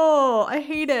awful. I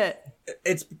hate it.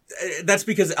 That's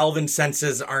because elven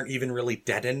senses aren't even really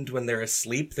deadened when they're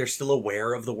asleep. They're still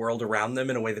aware of the world around them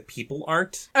in a way that people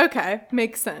aren't. Okay,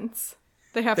 makes sense.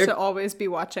 They have to always be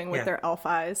watching with their elf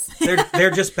eyes.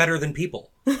 They're just better than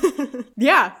people.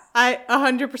 Yeah, I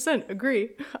 100%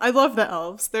 agree. I love the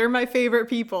elves. They're my favorite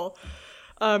people.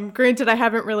 Granted, I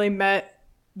haven't really met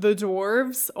the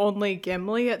dwarves, only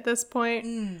Gimli at this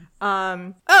point.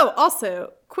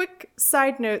 Also, quick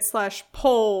side note /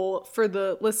 poll for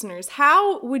the listeners.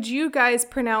 How would you guys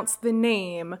pronounce the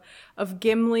name of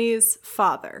Gimli's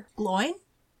father? Gloin?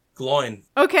 Gloin.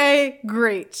 Okay,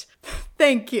 great.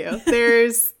 Thank you.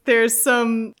 There's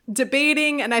some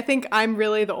debating, and I think I'm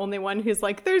really the only one who's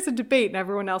like, there's a debate, and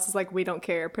everyone else is like, we don't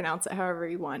care, pronounce it however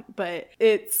you want. But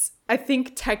it's, I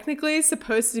think, technically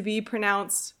supposed to be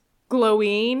pronounced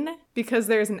Gloween because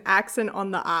there's an accent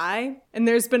on the I, and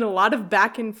there's been a lot of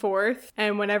back and forth,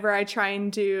 and whenever I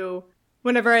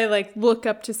like look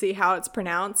up to see how it's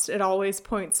pronounced, it always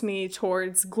points me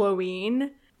towards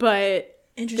Gloween, but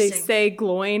they say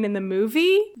Gloin in the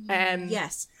movie, and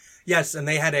yes, and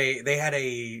they had a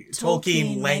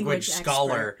Tolkien language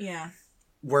scholar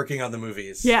working on the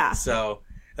movies. Yeah. So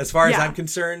as far as I'm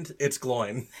concerned, it's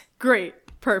Gloin. Great.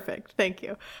 Perfect. Thank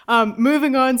you.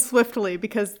 Moving on swiftly,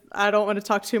 because I don't want to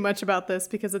talk too much about this,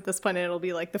 because at this point it'll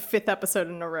be like the 5th episode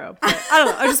in a row. But I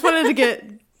don't know. I just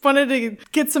wanted to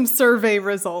get some survey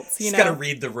results, you know. Just gotta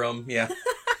read the room, yeah.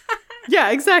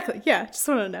 Yeah, exactly. Yeah, just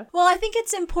want to know. Well, I think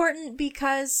it's important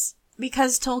because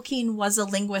Tolkien was a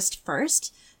linguist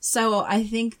first, so I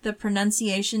think the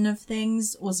pronunciation of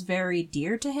things was very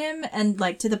dear to him, and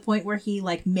like to the point where he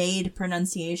like made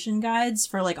pronunciation guides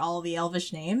for like all the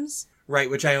Elvish names.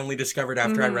 Right, which I only discovered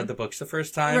after I read the books the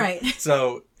first time. Right.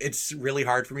 So it's really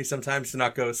hard for me sometimes to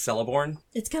not go Celeborn.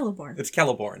 It's Celeborn. It's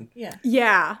Celeborn. Yeah.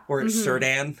 Yeah. Or it's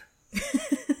Círdan.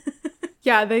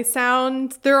 Yeah,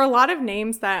 there are a lot of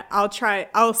names that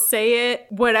I'll say it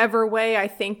whatever way I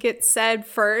think it's said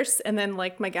first, and then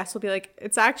like my guest will be like,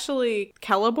 it's actually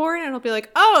Celeborn, and I'll be like,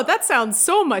 oh, that sounds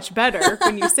so much better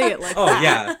when you say it like that. Oh,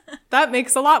 yeah. That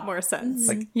makes a lot more sense.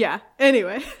 Like, yeah.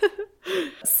 Anyway.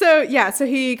 So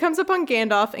he comes up on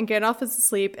Gandalf, and Gandalf is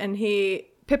asleep, and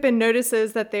Pippin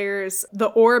notices that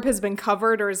the orb has been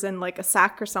covered or is in like a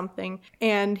sack or something.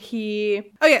 And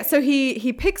he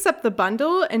picks up the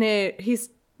bundle, and he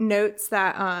notes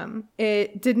that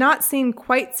it did not seem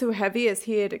quite so heavy as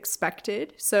he had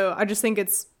expected. So I just think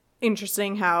it's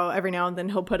interesting how every now and then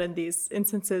he'll put in these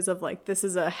instances of like, this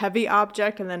is a heavy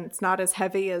object, and then it's not as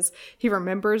heavy as he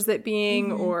remembers it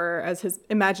being or as his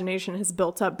imagination has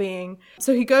built up being.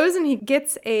 So he goes and he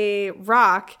gets a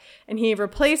rock, and he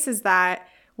replaces that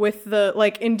with the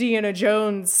like Indiana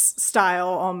Jones style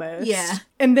almost. Yeah.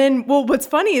 And then, well, what's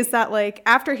funny is that like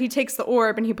after he takes the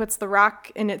orb and he puts the rock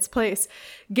in its place,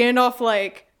 Gandalf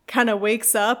like kind of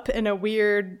wakes up in a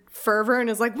weird fervor and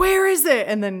is like, where is it?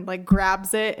 And then like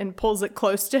grabs it and pulls it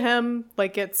close to him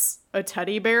like it's a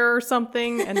teddy bear or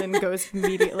something, and then goes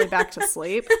immediately back to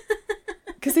sleep.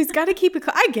 Because he's got to keep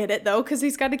I get it though, because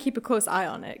he's got to keep a close eye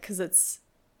on it, because it's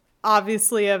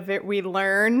obviously we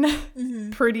learn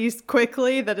pretty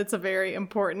quickly that it's a very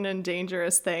important and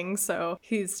dangerous thing. So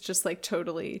he's just like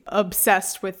totally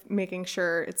obsessed with making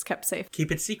sure it's kept safe.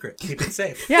 Keep it secret. Keep it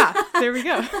safe. Yeah, there we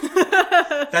go.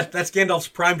 That's Gandalf's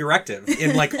prime directive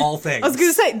in like all things. I was going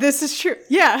to say, this is true.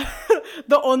 Yeah.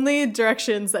 The only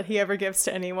directions that he ever gives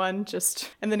to anyone,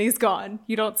 and then he's gone.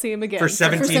 You don't see him again. For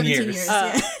 17 years.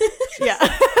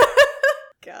 Yeah.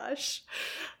 Gosh.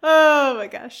 Oh my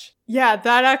gosh. Yeah,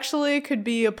 that actually could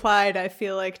be applied, I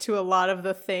feel like, to a lot of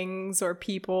the things or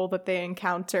people that they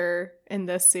encounter in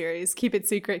this series. Keep it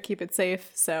secret, keep it safe.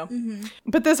 So,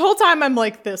 But this whole time I'm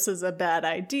like, this is a bad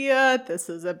idea. This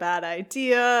is a bad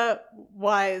idea.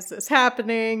 Why is this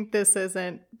happening? This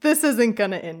isn't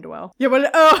gonna end well.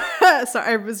 Yeah,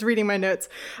 sorry, I was reading my notes.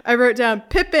 I wrote down,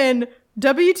 Pippin,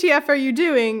 WTF are you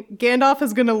doing? Gandalf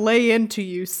is gonna lay into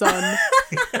you, son.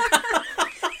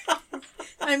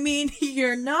 I mean,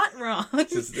 you're not wrong.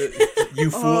 You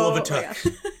fool of a Took.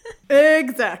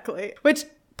 Exactly. Which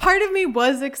part of me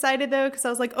was excited, though, because I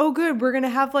was like, oh, good, we're going to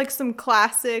have like some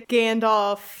classic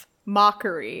Gandalf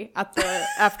mockery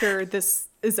after this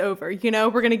is over. You know,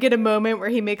 we're going to get a moment where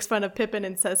he makes fun of Pippin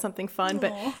and says something fun,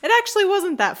 but it actually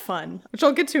wasn't that fun, which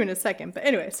I'll get to in a second. But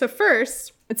anyway, so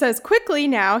first it says, quickly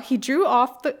now, he drew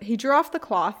off the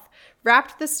cloth,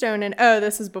 wrapped the stone in, oh,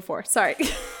 this is before. Sorry.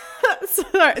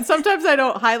 Sorry. Sometimes I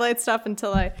don't highlight stuff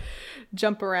until I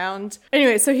jump around.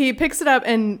 Anyway, so he picks it up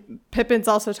and Pippin's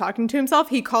also talking to himself.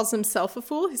 He calls himself a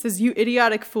fool. He says, you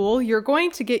idiotic fool, you're going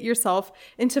to get yourself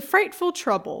into frightful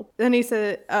trouble. Then he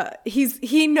said,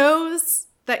 he knows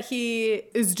that he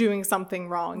is doing something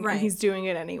wrong, right, and he's doing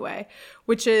it anyway,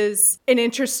 which is an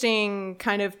interesting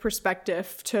kind of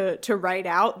perspective to write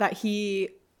out, that he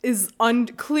is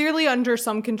clearly under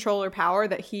some control or power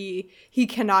that he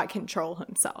cannot control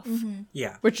himself. Mm-hmm.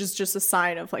 Yeah. Which is just a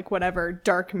sign of like whatever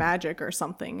dark magic or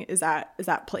something is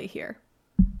at play here.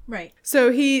 Right.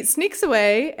 So he sneaks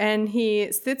away and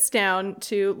he sits down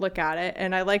to look at it.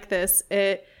 And I like this.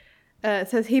 It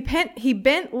says he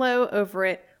bent low over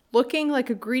it, looking like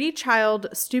a greedy child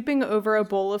stooping over a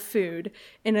bowl of food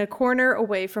in a corner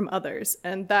away from others.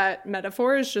 And that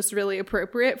metaphor is just really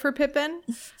appropriate for Pippin.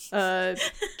 A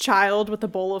child with a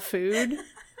bowl of food.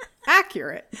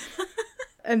 Accurate.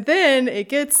 And then it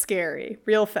gets scary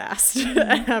real fast.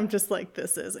 And I'm just like,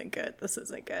 this isn't good. This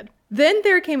isn't good. Then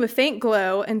there came a faint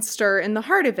glow and stir in the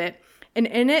heart of it. And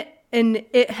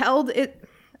it held it.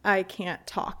 I can't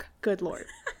talk. Good Lord.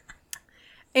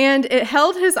 And it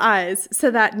held his eyes so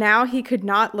that now he could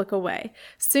not look away.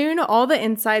 Soon all the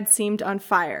inside seemed on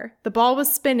fire. The ball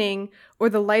was spinning, or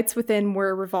the lights within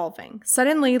were revolving.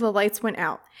 Suddenly the lights went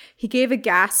out. He gave a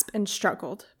gasp and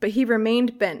struggled, but he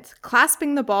remained bent,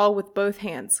 clasping the ball with both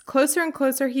hands. Closer and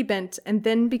closer he bent, and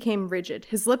then became rigid.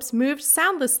 His lips moved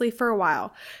soundlessly for a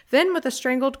while. Then with a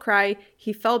strangled cry,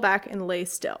 he fell back and lay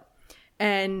still.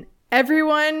 And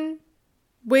everyone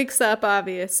wakes up,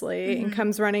 obviously, and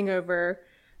comes running over.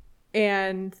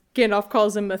 And Gandalf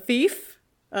calls him a thief,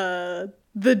 the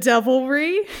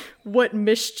devilry. What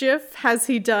mischief has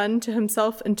he done to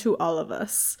himself and to all of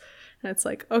us? And it's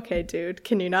like, okay, dude,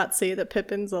 can you not see that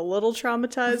Pippin's a little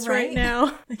traumatized right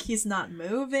now? Like he's not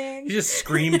moving. He just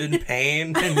screamed in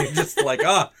pain, and you're just like,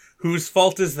 whose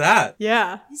fault is that?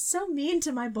 Yeah. He's so mean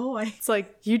to my boy. It's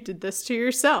like, you did this to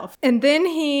yourself. And then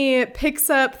he picks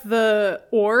up the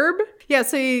orb. Yeah,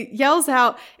 so he yells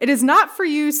out, it is not for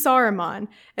you, Saruman.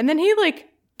 And then he, like,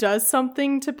 does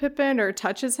something to Pippin or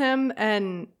touches him,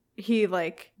 and he,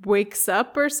 like, wakes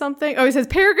up or something. Oh, he says,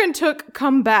 Peregrine Took,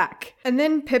 come back. And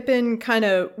then Pippin kind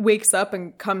of wakes up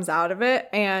and comes out of it,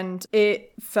 and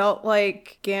it felt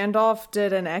like Gandalf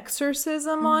did an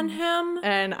exorcism on him.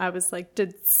 And I was like,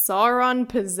 did Sauron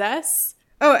possess?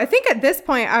 Oh, I think at this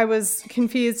point I was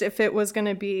confused if it was going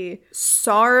to be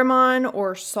Saruman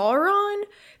or Sauron,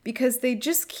 because they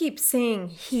just keep saying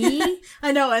he.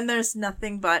 I know, and there's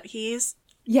nothing but he's.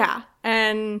 Yeah,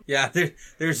 and yeah,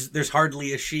 there's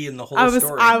hardly a she in the whole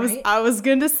story. I was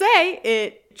going to say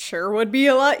it sure would be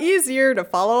a lot easier to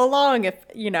follow along if,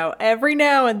 you know, every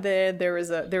now and then there was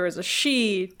a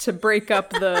she to break up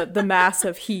the mass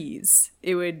of he's.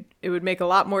 It would make a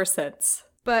lot more sense.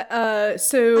 But,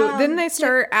 then they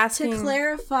start asking... To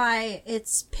clarify,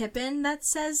 it's Pippin that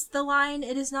says the line,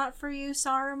 it is not for you,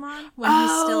 Saruman, when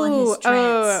he's still in his trance.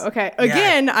 Oh, okay.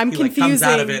 Again, yeah, I'm confusing... He comes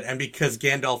out of it, and because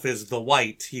Gandalf is the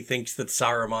white, he thinks that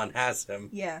Saruman has him.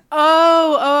 Yeah.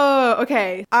 Oh,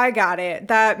 okay. I got it.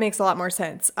 That makes a lot more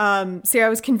sense. See, I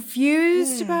was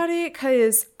confused about it,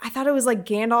 because I thought it was like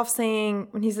Gandalf saying,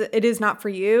 when he said, it is not for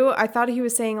you, I thought he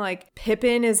was saying, like,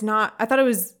 Pippin is not... I thought it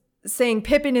was... saying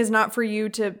Pippin is not for you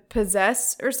to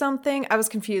possess or something. I was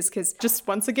confused because just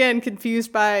once again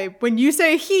confused by when you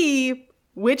say he,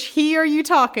 which he are you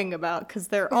talking about? Because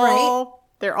they're all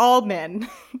men.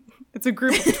 It's a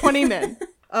group of 20 men.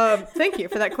 Thank you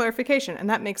for that clarification, and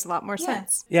that makes a lot more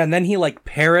sense. Yeah, and then he like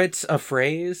parrots a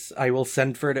phrase. I will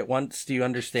send for it at once. Do you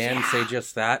understand? Yeah. Say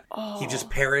just that. Oh. He just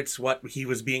parrots what he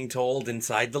was being told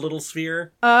inside the little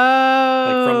sphere. Oh.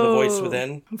 Like from the voice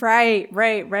within.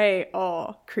 Right.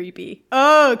 Oh, creepy.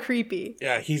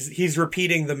 Yeah, he's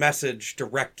repeating the message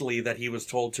directly that he was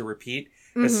told to repeat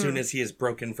as soon as he is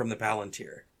broken from the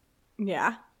Palantir.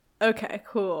 Yeah. Okay,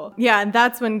 cool. Yeah, and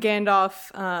that's when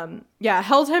Gandalf,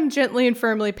 held him gently and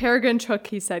firmly. Peregrine took,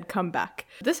 he said, come back.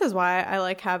 This is why I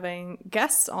like having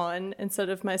guests on instead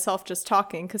of myself just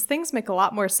talking, because things make a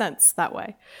lot more sense that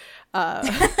way.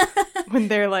 When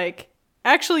they're like,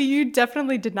 actually, you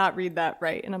definitely did not read that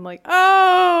right. And I'm like,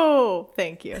 oh,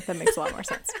 thank you. That makes a lot more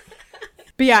sense.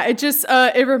 But yeah, it just,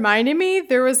 it reminded me,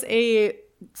 there was a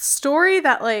story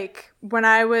that like, when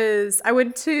I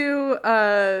went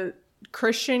to,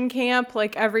 Christian camp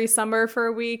like every summer for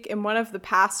a week, and one of the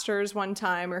pastors one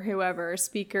time, or whoever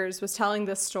speakers, was telling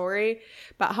this story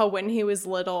about how when he was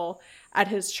little at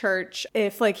his church,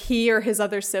 if like he or his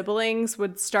other siblings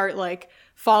would start like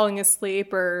falling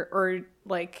asleep or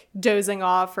like dozing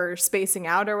off or spacing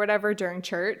out or whatever during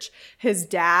church, his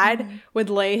dad would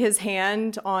lay his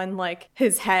hand on like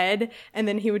his head, and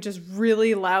then he would just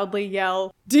really loudly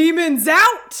yell, "Demons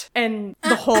out!" And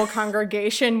the whole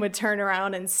congregation would turn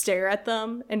around and stare at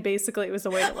them. And basically it was a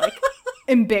way to like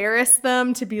embarrass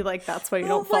them, to be like, that's why you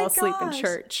don't fall asleep in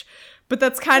church. But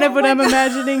that's kind of what I'm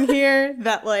imagining here,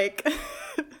 that like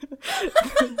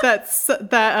that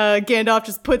Gandalf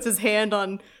just puts his hand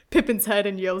on Pippin's head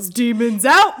and yells, "Demons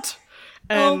out!"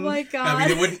 And, oh my god! I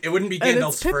mean, it wouldn't be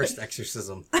Gandalf's first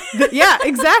exorcism. Yeah,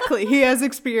 exactly. He has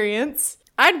experience.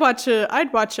 I'd watch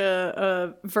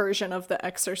a version of The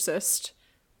Exorcist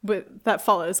that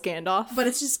follows Gandalf, but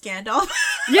it's just Gandalf.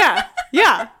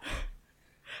 Yeah.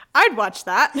 I'd watch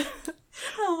that.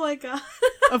 Oh my god.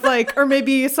 Of like, or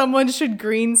maybe someone should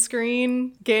green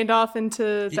screen Gandalf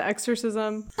into The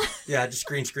Exorcism. Yeah, just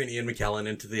green screen Ian McKellen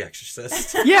into The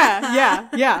Exorcist.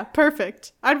 Yeah,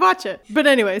 perfect. I'd watch it. But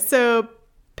anyway, so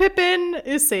Pippin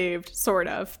is saved, sort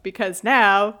of, because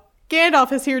now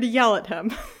Gandalf is here to yell at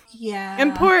him. Yeah.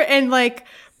 And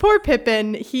poor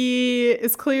Pippin, he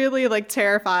is clearly like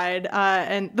terrified.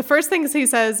 And the first things he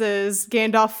says is,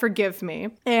 "Gandalf, forgive me."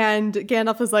 And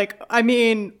Gandalf is like, I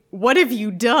mean, what have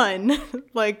you done?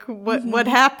 Like, what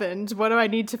happened? What do I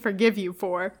need to forgive you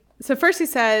for? So first he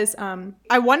says,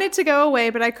 I wanted to go away,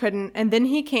 but I couldn't. And then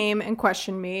he came and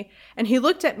questioned me, and he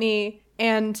looked at me,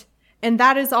 and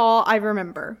that is all I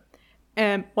remember.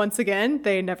 And once again,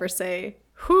 they never say,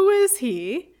 who is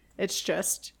he? It's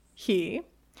just he.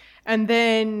 And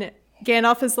then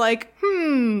Gandalf is like,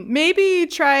 maybe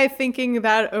try thinking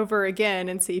that over again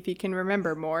and see if you can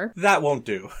remember more. That won't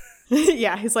do.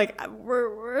 Yeah, he's like,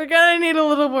 we're gonna need a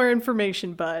little more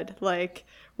information, bud. Like,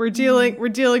 we're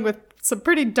dealing with some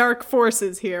pretty dark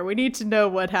forces here. We need to know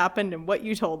what happened and what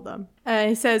you told them.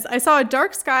 He says, I saw a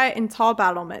dark sky and tall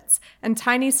battlements and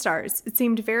tiny stars. It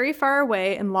seemed very far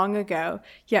away and long ago,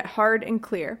 yet hard and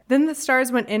clear. Then the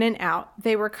stars went in and out.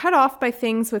 They were cut off by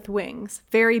things with wings,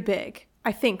 very big.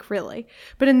 I think, really.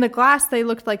 But in the glass, they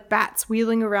looked like bats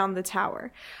wheeling around the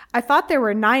tower. I thought there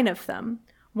were 9 of them.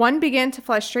 One began to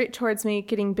fly straight towards me,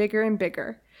 getting bigger and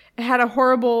bigger. It had a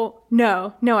horrible,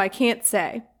 no, I can't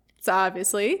say. So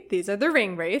obviously, these are the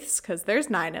ring wraiths, because there's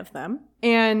 9 of them.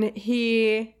 And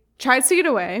he tries to get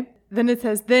away. Then it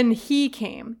says, then he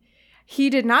came. He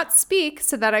did not speak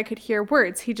so that I could hear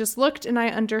words. He just looked and I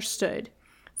understood.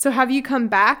 So have you come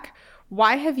back?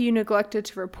 Why have you neglected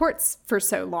to report for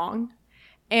so long?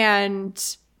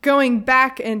 And going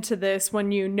back into this,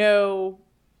 when you know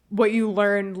what you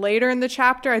learn later in the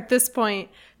chapter, at this point,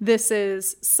 this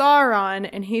is Sauron,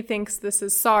 and he thinks this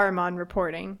is Saruman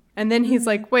reporting. And then he's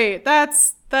like, wait,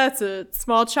 that's a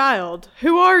small child.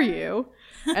 Who are you?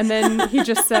 And then he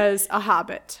just says, a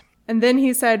hobbit. And then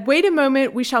he said, wait a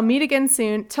moment, we shall meet again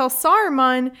soon. Tell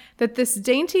Saruman that this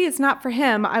dainty is not for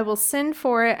him. I will send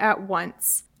for it at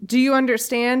once. Do you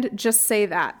understand? Just say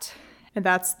that. And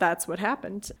that's what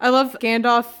happened. I love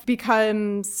Gandalf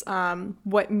becomes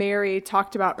what Mary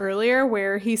talked about earlier,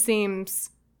 where he seems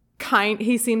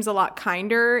a lot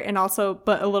kinder and also,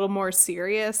 but a little more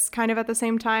serious kind of at the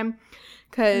same time.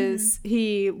 Because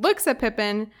he looks at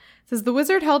Pippin, says, the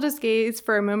wizard held his gaze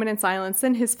for a moment in silence.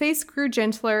 Then his face grew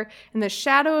gentler and the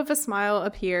shadow of a smile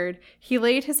appeared. He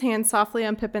laid his hand softly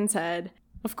on Pippin's head.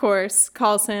 of course,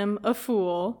 calls him a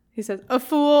fool. He says, "A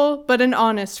fool, but an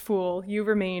honest fool. You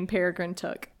remain, Peregrine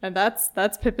Took." And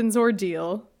that's Pippin's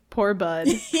ordeal. Poor bud.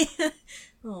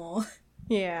 Oh.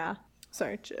 Yeah.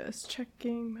 Sorry, just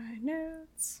checking my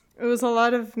notes. It was a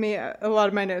lot of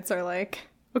my notes are like,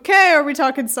 okay, are we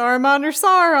talking Saruman or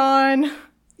Sauron?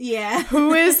 Yeah.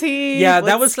 Who is he? Yeah,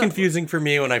 that was confusing for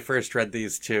me when I first read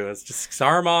these too. It's just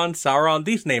Saruman, Sauron.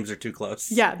 These names are too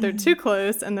close. Yeah, they're too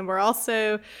close. And then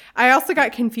I also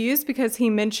got confused because he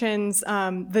mentions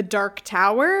the Dark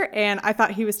Tower, and I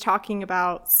thought he was talking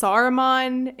about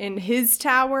Saruman in his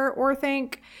tower,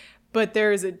 Orthanc, but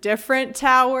there's a different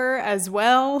tower as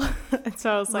well. And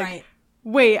so I was like, right.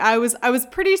 Wait, I was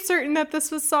pretty certain that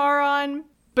this was Sauron,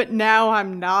 but now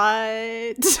I'm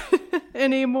not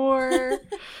anymore.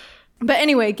 But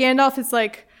anyway, Gandalf is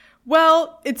like,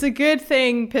 well, it's a good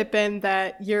thing, Pippin,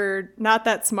 that you're not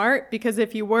that smart, because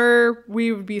if you were,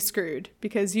 we would be screwed,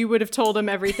 because you would have told him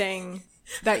everything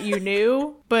that you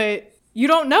knew, but you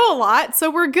don't know a lot, so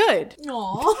we're good.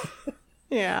 Aw.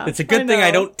 Yeah. It's a good thing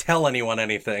I don't tell anyone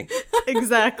anything.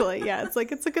 Exactly. Yeah. It's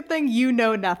like, it's a good thing you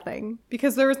know nothing,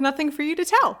 because there was nothing for you to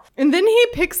tell. And then he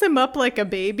picks him up like a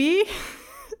baby.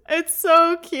 It's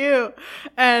so cute.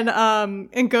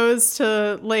 And goes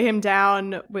to lay him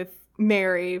down with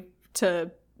Mary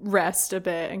to rest a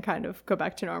bit and kind of go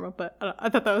back to normal. But I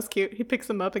thought that was cute. He picks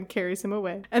him up and carries him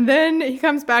away. And then he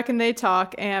comes back and they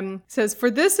talk and says, "For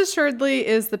this assuredly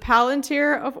is the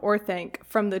Palantir of Orthanc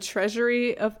from the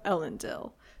treasury of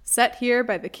Elendil, set here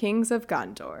by the kings of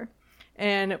Gondor."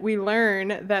 And we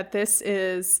learn that this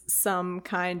is some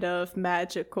kind of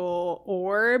magical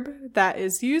orb that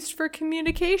is used for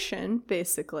communication,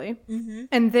 basically. Mm-hmm.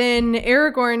 And then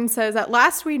Aragorn says, "At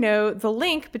last we know the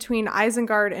link between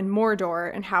Isengard and Mordor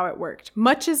and how it worked.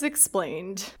 Much is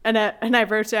explained." And I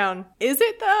wrote down, "Is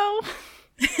it though?"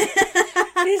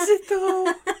 Is it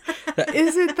though?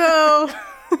 Is it though?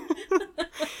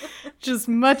 Just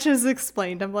much is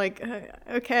explained. I'm like,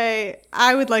 okay,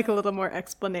 I would like a little more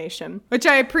explanation, which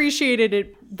I appreciated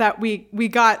it that we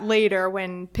got later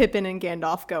when Pippin and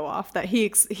Gandalf go off, that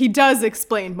he does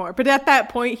explain more, but at that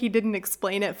point he didn't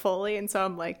explain it fully, and so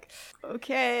I'm like,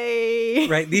 okay,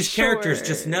 right? These sure. Characters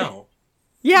just know.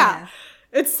 Yeah.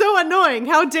 It's so annoying.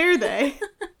 How dare they?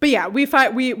 But yeah,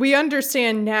 we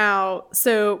understand now.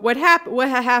 So what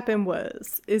happened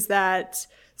is that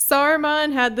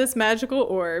Saruman had this magical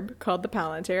orb called the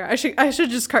Palantir. I should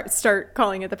just start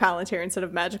calling it the Palantir instead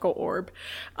of magical orb.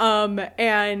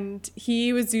 And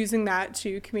he was using that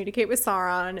to communicate with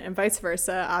Sauron and vice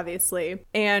versa, obviously.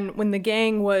 And when the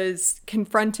gang was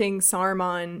confronting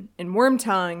Saruman and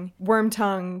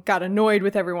Wormtongue got annoyed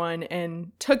with everyone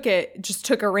and took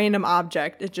a random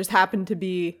object. It just happened to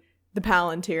be the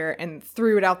Palantir and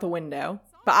threw it out the window.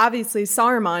 But obviously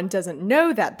Saruman doesn't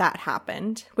know that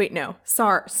happened. Wait, no.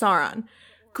 Sauron.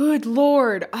 Good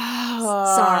Lord.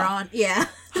 Oh. Sauron, yeah.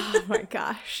 Oh my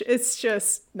gosh. It's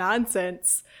just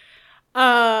nonsense.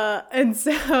 And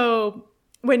so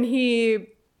when he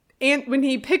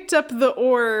picked up the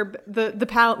orb,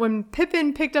 when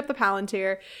Pippin picked up the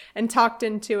Palantir and talked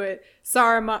into it,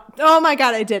 Saruman, oh my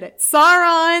God, I did it.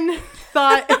 Sauron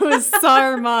thought it was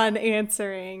Saruman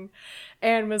answering.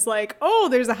 And was like, oh,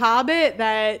 there's a hobbit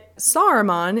that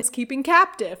Saruman is keeping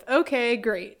captive. Okay,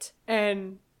 great.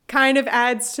 And kind of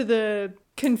adds to the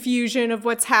confusion of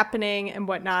what's happening and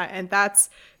whatnot. And that's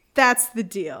the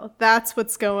deal. That's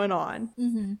what's going on.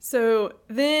 Mm-hmm. So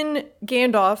then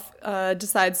Gandalf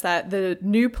decides that the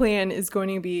new plan is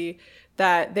going to be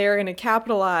that they're going to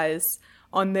capitalize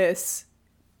on this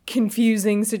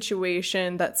confusing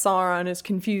situation that Sauron is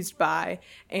confused by,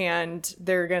 and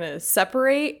they're gonna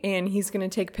separate, and he's gonna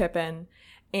take Pippin.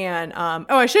 And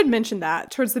I should mention that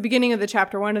towards the beginning of the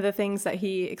chapter, one of the things that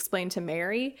he explained to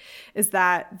Mary is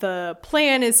that the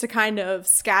plan is to kind of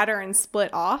scatter and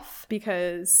split off,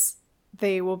 because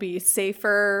they will be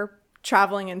safer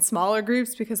traveling in smaller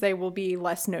groups because they will be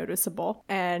less noticeable,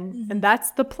 and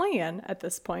that's the plan at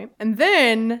this point. And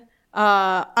then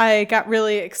I got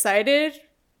really excited,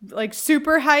 like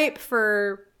super hype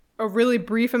for a really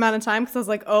brief amount of time, because I was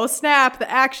like, oh snap, the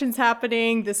action's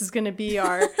happening. This is going to be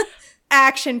our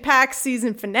action-packed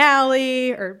season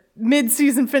finale or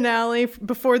mid-season finale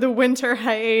before the winter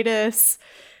hiatus,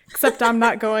 except I'm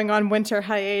not going on winter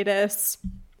hiatus.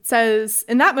 It says,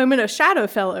 in that moment, a shadow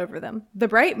fell over them. The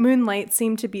bright moonlight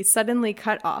seemed to be suddenly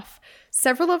cut off.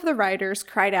 Several of the riders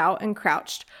cried out and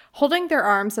crouched, holding their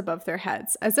arms above their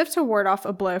heads, as if to ward off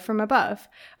a blow from above.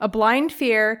 A blind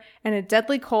fear and a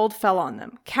deadly cold fell on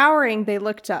them. Cowering, they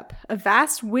looked up. A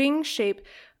vast wing shape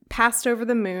passed over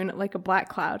the moon like a black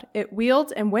cloud. It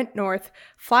wheeled and went north,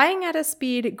 flying at a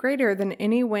speed greater than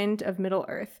any wind of Middle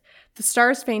Earth. The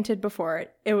stars fainted before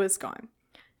it. It was gone.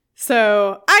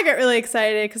 So I got really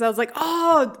excited because I was like,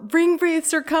 oh, ring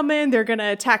wraiths are coming. They're going to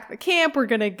attack the camp. We're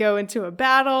going to go into a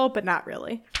battle, but not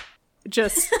really.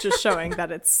 Just showing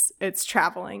that it's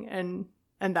traveling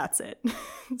and that's it.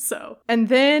 So, and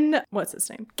then what's his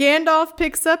name? Gandalf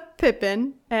picks up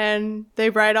Pippin and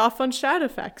they ride off on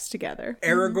Shadowfax together.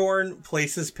 Aragorn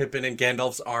places Pippin in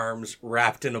Gandalf's arms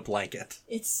wrapped in a blanket.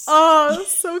 It's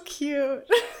so cute.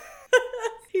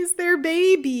 He's their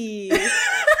baby.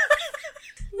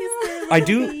 I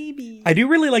do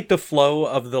really like the flow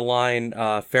of the line,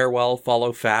 farewell,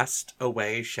 follow fast,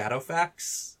 away,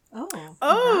 Shadowfax.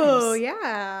 Oh, nice.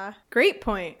 Yeah. Great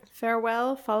point.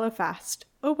 Farewell, follow fast,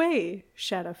 away,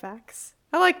 Shadowfax.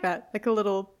 I like that. Like a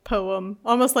little poem.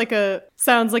 Almost like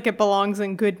sounds like it belongs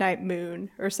in Goodnight Moon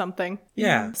or something.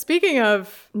 Yeah. Speaking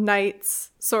of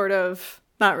nights, sort of.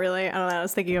 Not really. I don't know. I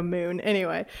was thinking of Moon.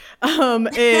 Anyway,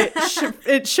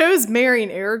 it shows Merry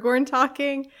and Aragorn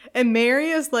talking, and Merry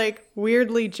is like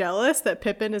weirdly jealous that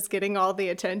Pippin is getting all the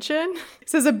attention. It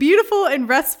says, a beautiful and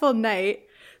restful night.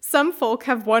 Some folk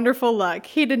have wonderful luck.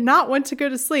 He did not want to go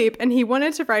to sleep, and he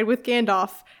wanted to ride with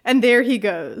Gandalf, and there he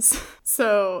goes.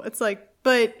 So it's like,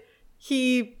 but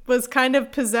he was kind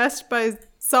of possessed by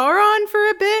Sauron for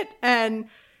a bit, and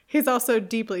he's also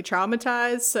deeply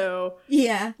traumatized, so...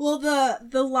 Yeah. Well,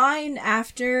 the line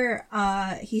after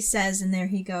he says, and there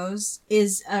he goes,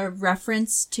 is a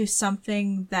reference to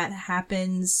something that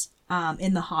happens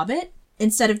in The Hobbit.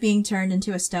 Instead of being turned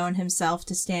into a stone himself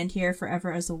to stand here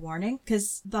forever as a warning.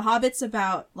 Because The Hobbit's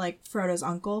about, like, Frodo's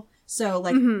uncle. So,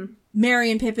 like, Merry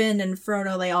and Pippin and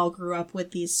Frodo, they all grew up with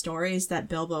these stories that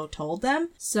Bilbo told them.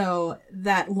 So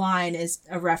that line is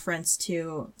a reference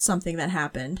to something that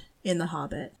happened in The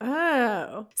Hobbit.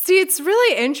 Oh. See, it's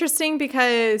really interesting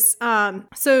because,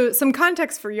 so some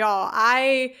context for y'all.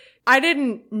 I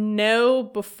didn't know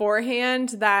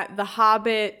beforehand that The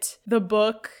Hobbit, the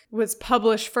book, was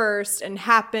published first and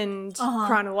happened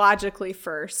chronologically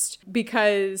first,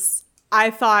 because I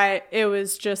thought it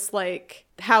was just like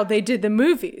how they did the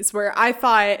movies, where I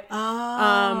thought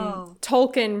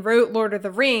Tolkien wrote Lord of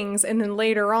the Rings and then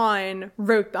later on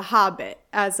wrote The Hobbit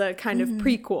as a kind of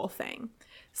prequel thing.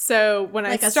 So when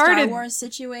I started, like a Star Wars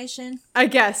situation, I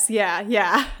guess,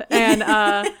 yeah,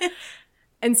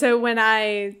 and so when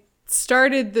I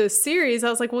started the series, I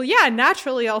was like, well, yeah,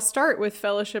 naturally I'll start with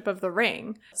Fellowship of the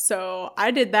Ring. So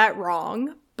I did that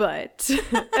wrong, but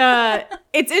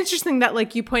it's interesting that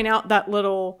like you point out that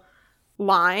little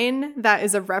line that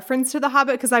is a reference to The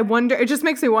Hobbit, because I wonder, it just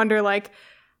makes me wonder, like,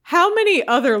 how many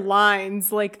other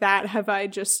lines like that have I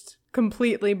just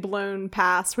completely blown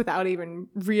past without even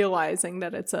realizing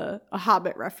that it's a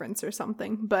Hobbit reference or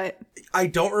something. But I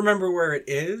don't remember where it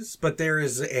is, but there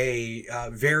is a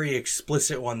very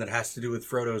explicit one that has to do with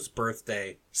Frodo's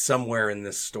birthday somewhere in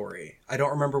this story. I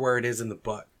don't remember where it is in the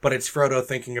book, but it's Frodo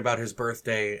thinking about his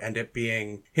birthday and it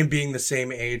being him being the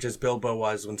same age as Bilbo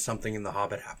was when something in The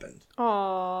Hobbit happened.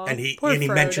 Aww, and he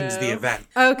Frodo. Mentions the event.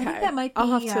 Okay, I think that might be,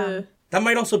 I'll have to. That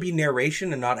might also be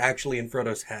narration and not actually in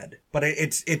Frodo's head, but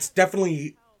it's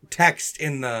definitely text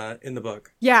in the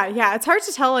book. Yeah, it's hard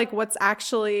to tell like what's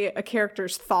actually a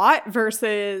character's thought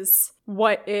versus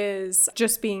what is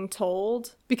just being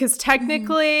told, because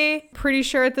technically pretty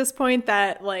sure at this point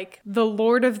that like the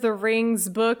Lord of the Rings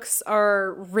books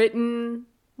are written,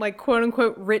 like quote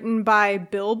unquote written by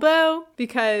Bilbo,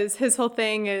 because his whole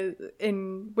thing is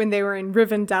when they were in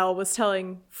Rivendell was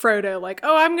telling Frodo like,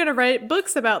 oh, I'm gonna write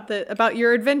books about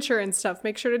your adventure and stuff,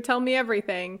 make sure to tell me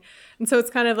everything. And so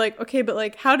it's kind of like, okay, but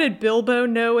like how did Bilbo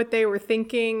know what they were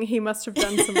thinking? He must have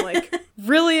done some like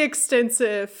really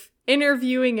extensive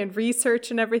interviewing and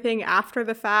research and everything after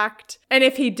the fact. And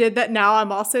if he did that now,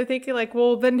 I'm also thinking like,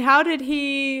 well, then how did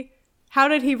he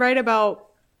write about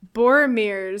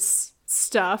Boromir's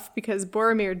stuff, because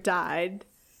Boromir died?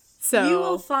 So you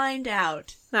will find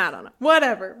out. I don't know.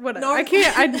 Whatever. I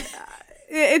can't.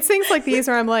 It's things like these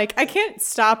where I'm like, I can't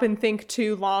stop and think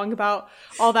too long about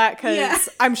all that, because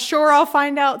I'm sure I'll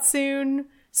find out sooner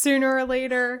or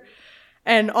later.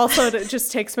 And also it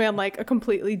just takes me on like a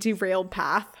completely derailed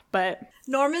path. But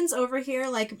Norman's over here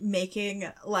like making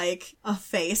like a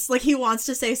face, like he wants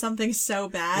to say something so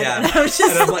bad. Yeah, and I was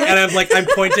just I'm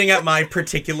pointing at my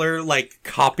particular like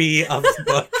copy of the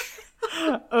book.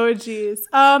 Oh geez.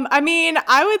 I mean,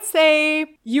 I would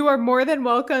say you are more than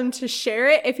welcome to share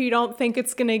it if you don't think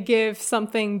it's gonna give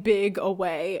something big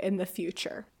away in the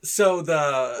future. So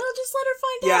well, just let her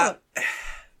find out.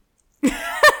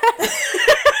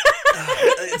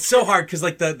 It's so hard because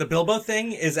like the Bilbo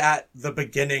thing is at the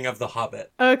beginning of The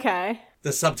Hobbit. Okay.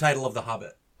 The subtitle of The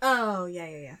Hobbit. Oh,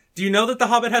 yeah. Do you know that The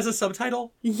Hobbit has a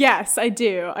subtitle? Yes, I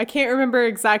do. I can't remember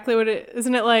exactly what it...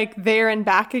 Isn't it like There and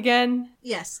Back Again?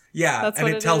 Yes. Yeah, That's and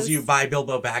what it it tells is. you by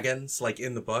Bilbo Baggins, like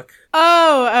in the book.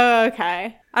 Oh,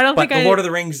 okay. I don't But think The Lord of the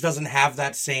Rings doesn't have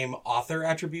that same author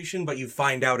attribution, but you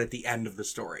find out at the end of the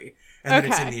story. And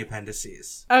then it's in Okay. the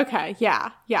appendices. Okay,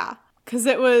 yeah. Because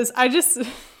it was... I just...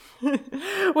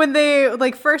 when they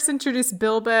like first introduced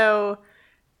Bilbo...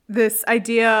 This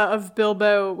idea of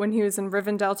Bilbo when he was in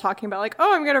Rivendell talking about like,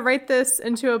 oh, I'm going to write this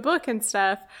into a book and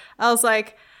stuff. I was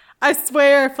like, I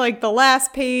swear if like the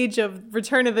last page of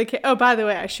Return of the King. Oh, by the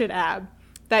way, I should add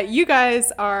that you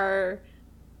guys are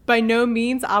by no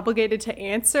means obligated to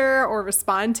answer or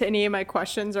respond to any of my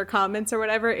questions or comments or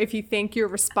whatever. If you think your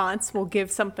response will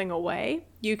give something away,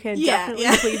 you can definitely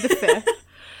plead the fifth.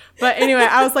 But anyway,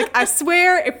 I was like, I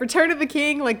swear if Return of the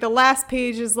King, like the last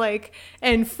page is like,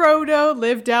 and Frodo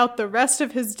lived out the rest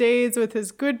of his days with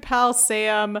his good pal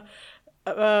Sam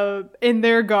in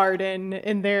their garden,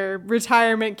 in their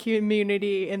retirement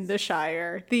community in the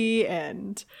Shire, the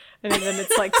end. And then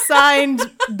it's like signed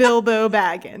Bilbo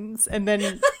Baggins. And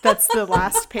then that's the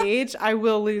last page. I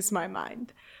will lose my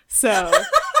mind. So.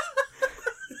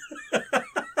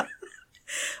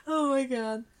 Oh my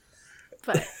god.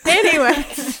 But anyway.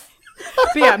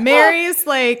 But yeah, Mary's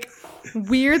like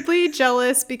weirdly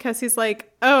jealous because he's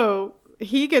like, oh,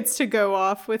 he gets to go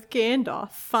off with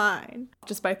Gandalf. Fine.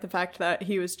 Despite the fact that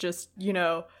he was just, you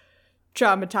know,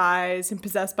 traumatized and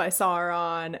possessed by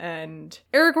Sauron. And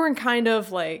Aragorn kind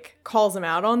of like calls him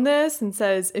out on this and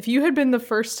says, if you had been the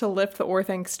first to lift the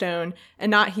Orthanc stone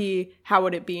and not he, how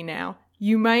would it be now?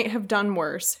 You might have done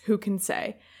worse. Who can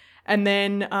say? And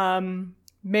then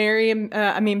Mary is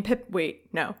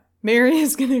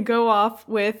going to go off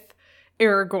with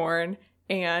Aragorn,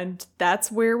 and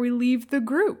that's where we leave the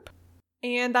group.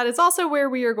 And that is also where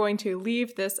we are going to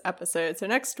leave this episode. So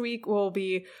next week will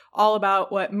be all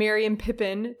about what Merry and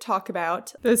Pippin talk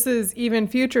about. This is even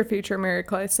future Mary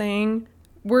Clay saying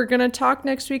we're going to talk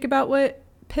next week about what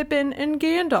Pippin and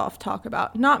Gandalf talk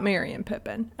about, not Merry and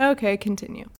Pippin. Okay,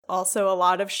 continue. Also a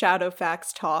lot of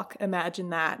Shadowfax talk,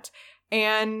 imagine that.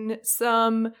 And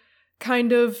some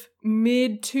kind of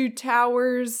mid Two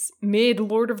Towers, mid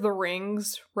Lord of the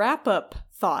Rings wrap-up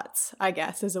thoughts, I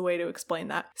guess, is a way to explain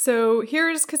that. So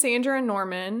here's Cassandra and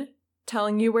Norman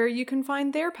telling you where you can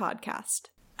find their podcast.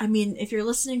 I mean, if you're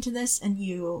listening to this and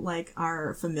you, like,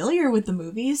 are familiar with the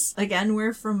movies, again,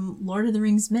 we're from Lord of the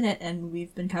Rings Minute, and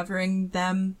we've been covering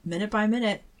them minute by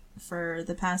minute for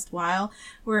the past while.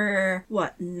 We're,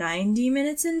 90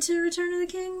 minutes into Return of the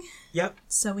King? Yep.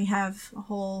 So we have a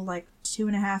whole,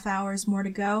 2.5 hours more to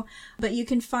go. But you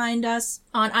can find us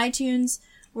on iTunes.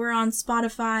 We're on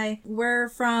Spotify. We're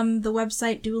from the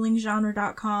website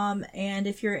duelinggenre.com. And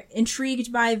if you're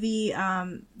intrigued by the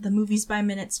Movies by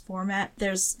Minutes format,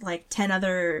 there's 10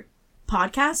 other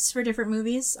podcasts for different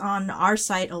movies on our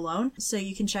site alone. So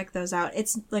you can check those out.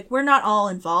 It's we're not all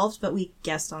involved, but we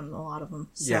guest on a lot of them.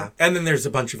 So. Yeah. And then there's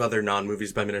a bunch of other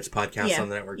non-Movies by Minutes podcasts on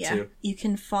the network too. You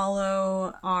can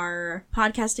follow our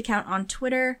podcast account on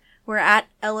Twitter. We're at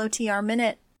LOTR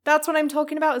Minute. That's What I'm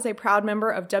Talking About is a proud member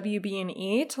of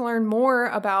WBNE. To learn more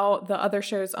about the other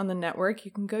shows on the network, you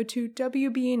can go to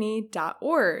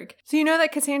WBNE.org. So you know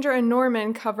that Cassandra and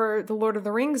Norman cover the Lord of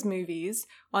the Rings movies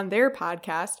on their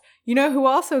podcast. You know who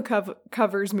also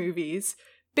covers movies?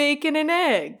 Bacon and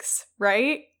Eggs,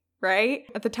 right? Right?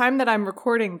 At the time that I'm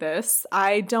recording this,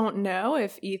 I don't know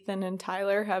if Ethan and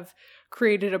Tyler have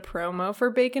created a promo for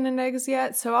Bacon and Eggs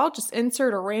yet, so I'll just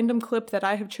insert a random clip that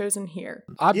I have chosen here.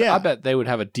 I bet they would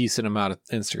have a decent amount of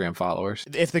Instagram followers.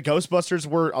 If the Ghostbusters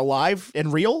were alive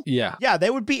and real? Yeah. Yeah, they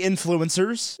would be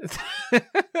influencers.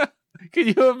 Can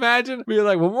you imagine? Be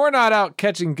like, when we're not out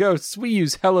catching ghosts, we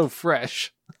use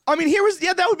HelloFresh. I mean,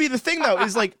 that would be the thing, though,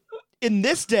 is in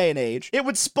this day and age, it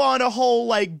would spawn a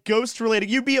whole, ghost-related...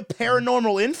 You'd be a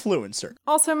paranormal influencer.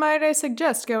 Also, might I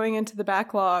suggest going into the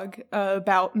backlog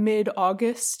about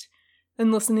mid-August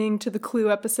and listening to the Clue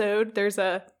episode. There's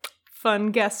a fun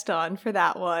guest on for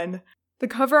that one. The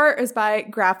cover art is by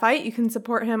Graphite. You can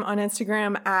support him on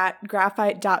Instagram at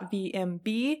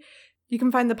graphite.vmb. You can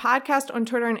find the podcast on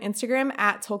Twitter and Instagram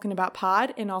at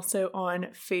TolkienAboutPod and also on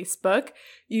Facebook.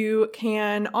 You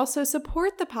can also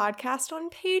support the podcast on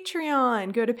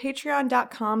Patreon. Go to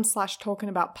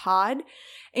patreon.com/TolkienAboutPod.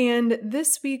 And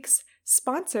this week's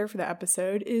sponsor for the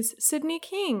episode is Sydney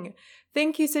King.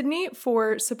 Thank you, Sydney,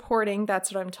 for supporting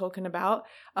That's What I'm Talking About.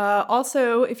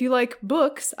 Also, if you like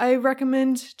books, I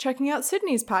recommend checking out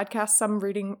Sydney's podcast, Some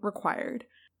Reading Required.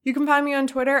 You can find me on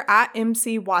Twitter at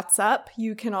MCWhatsup.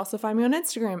 You can also find me on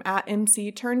Instagram at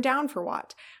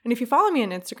MCTurnedDownForWhat. And if you follow me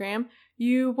on Instagram,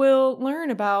 you will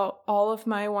learn about all of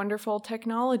my wonderful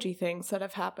technology things that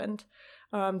have happened.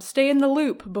 Stay in the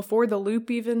loop before the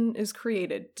loop even is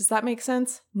created. Does that make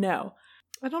sense? No.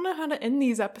 I don't know how to end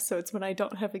these episodes when I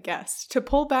don't have a guest. To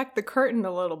pull back the curtain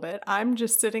a little bit, I'm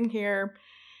just sitting here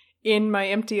in my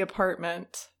empty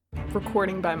apartment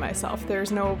recording by myself.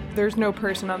 There's no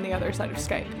person on the other side of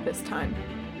Skype this time.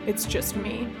 It's just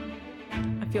me.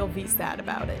 I feel sad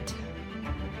about it.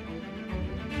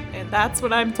 And that's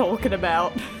what I'm talking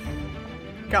about.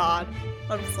 God,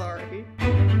 I'm sorry.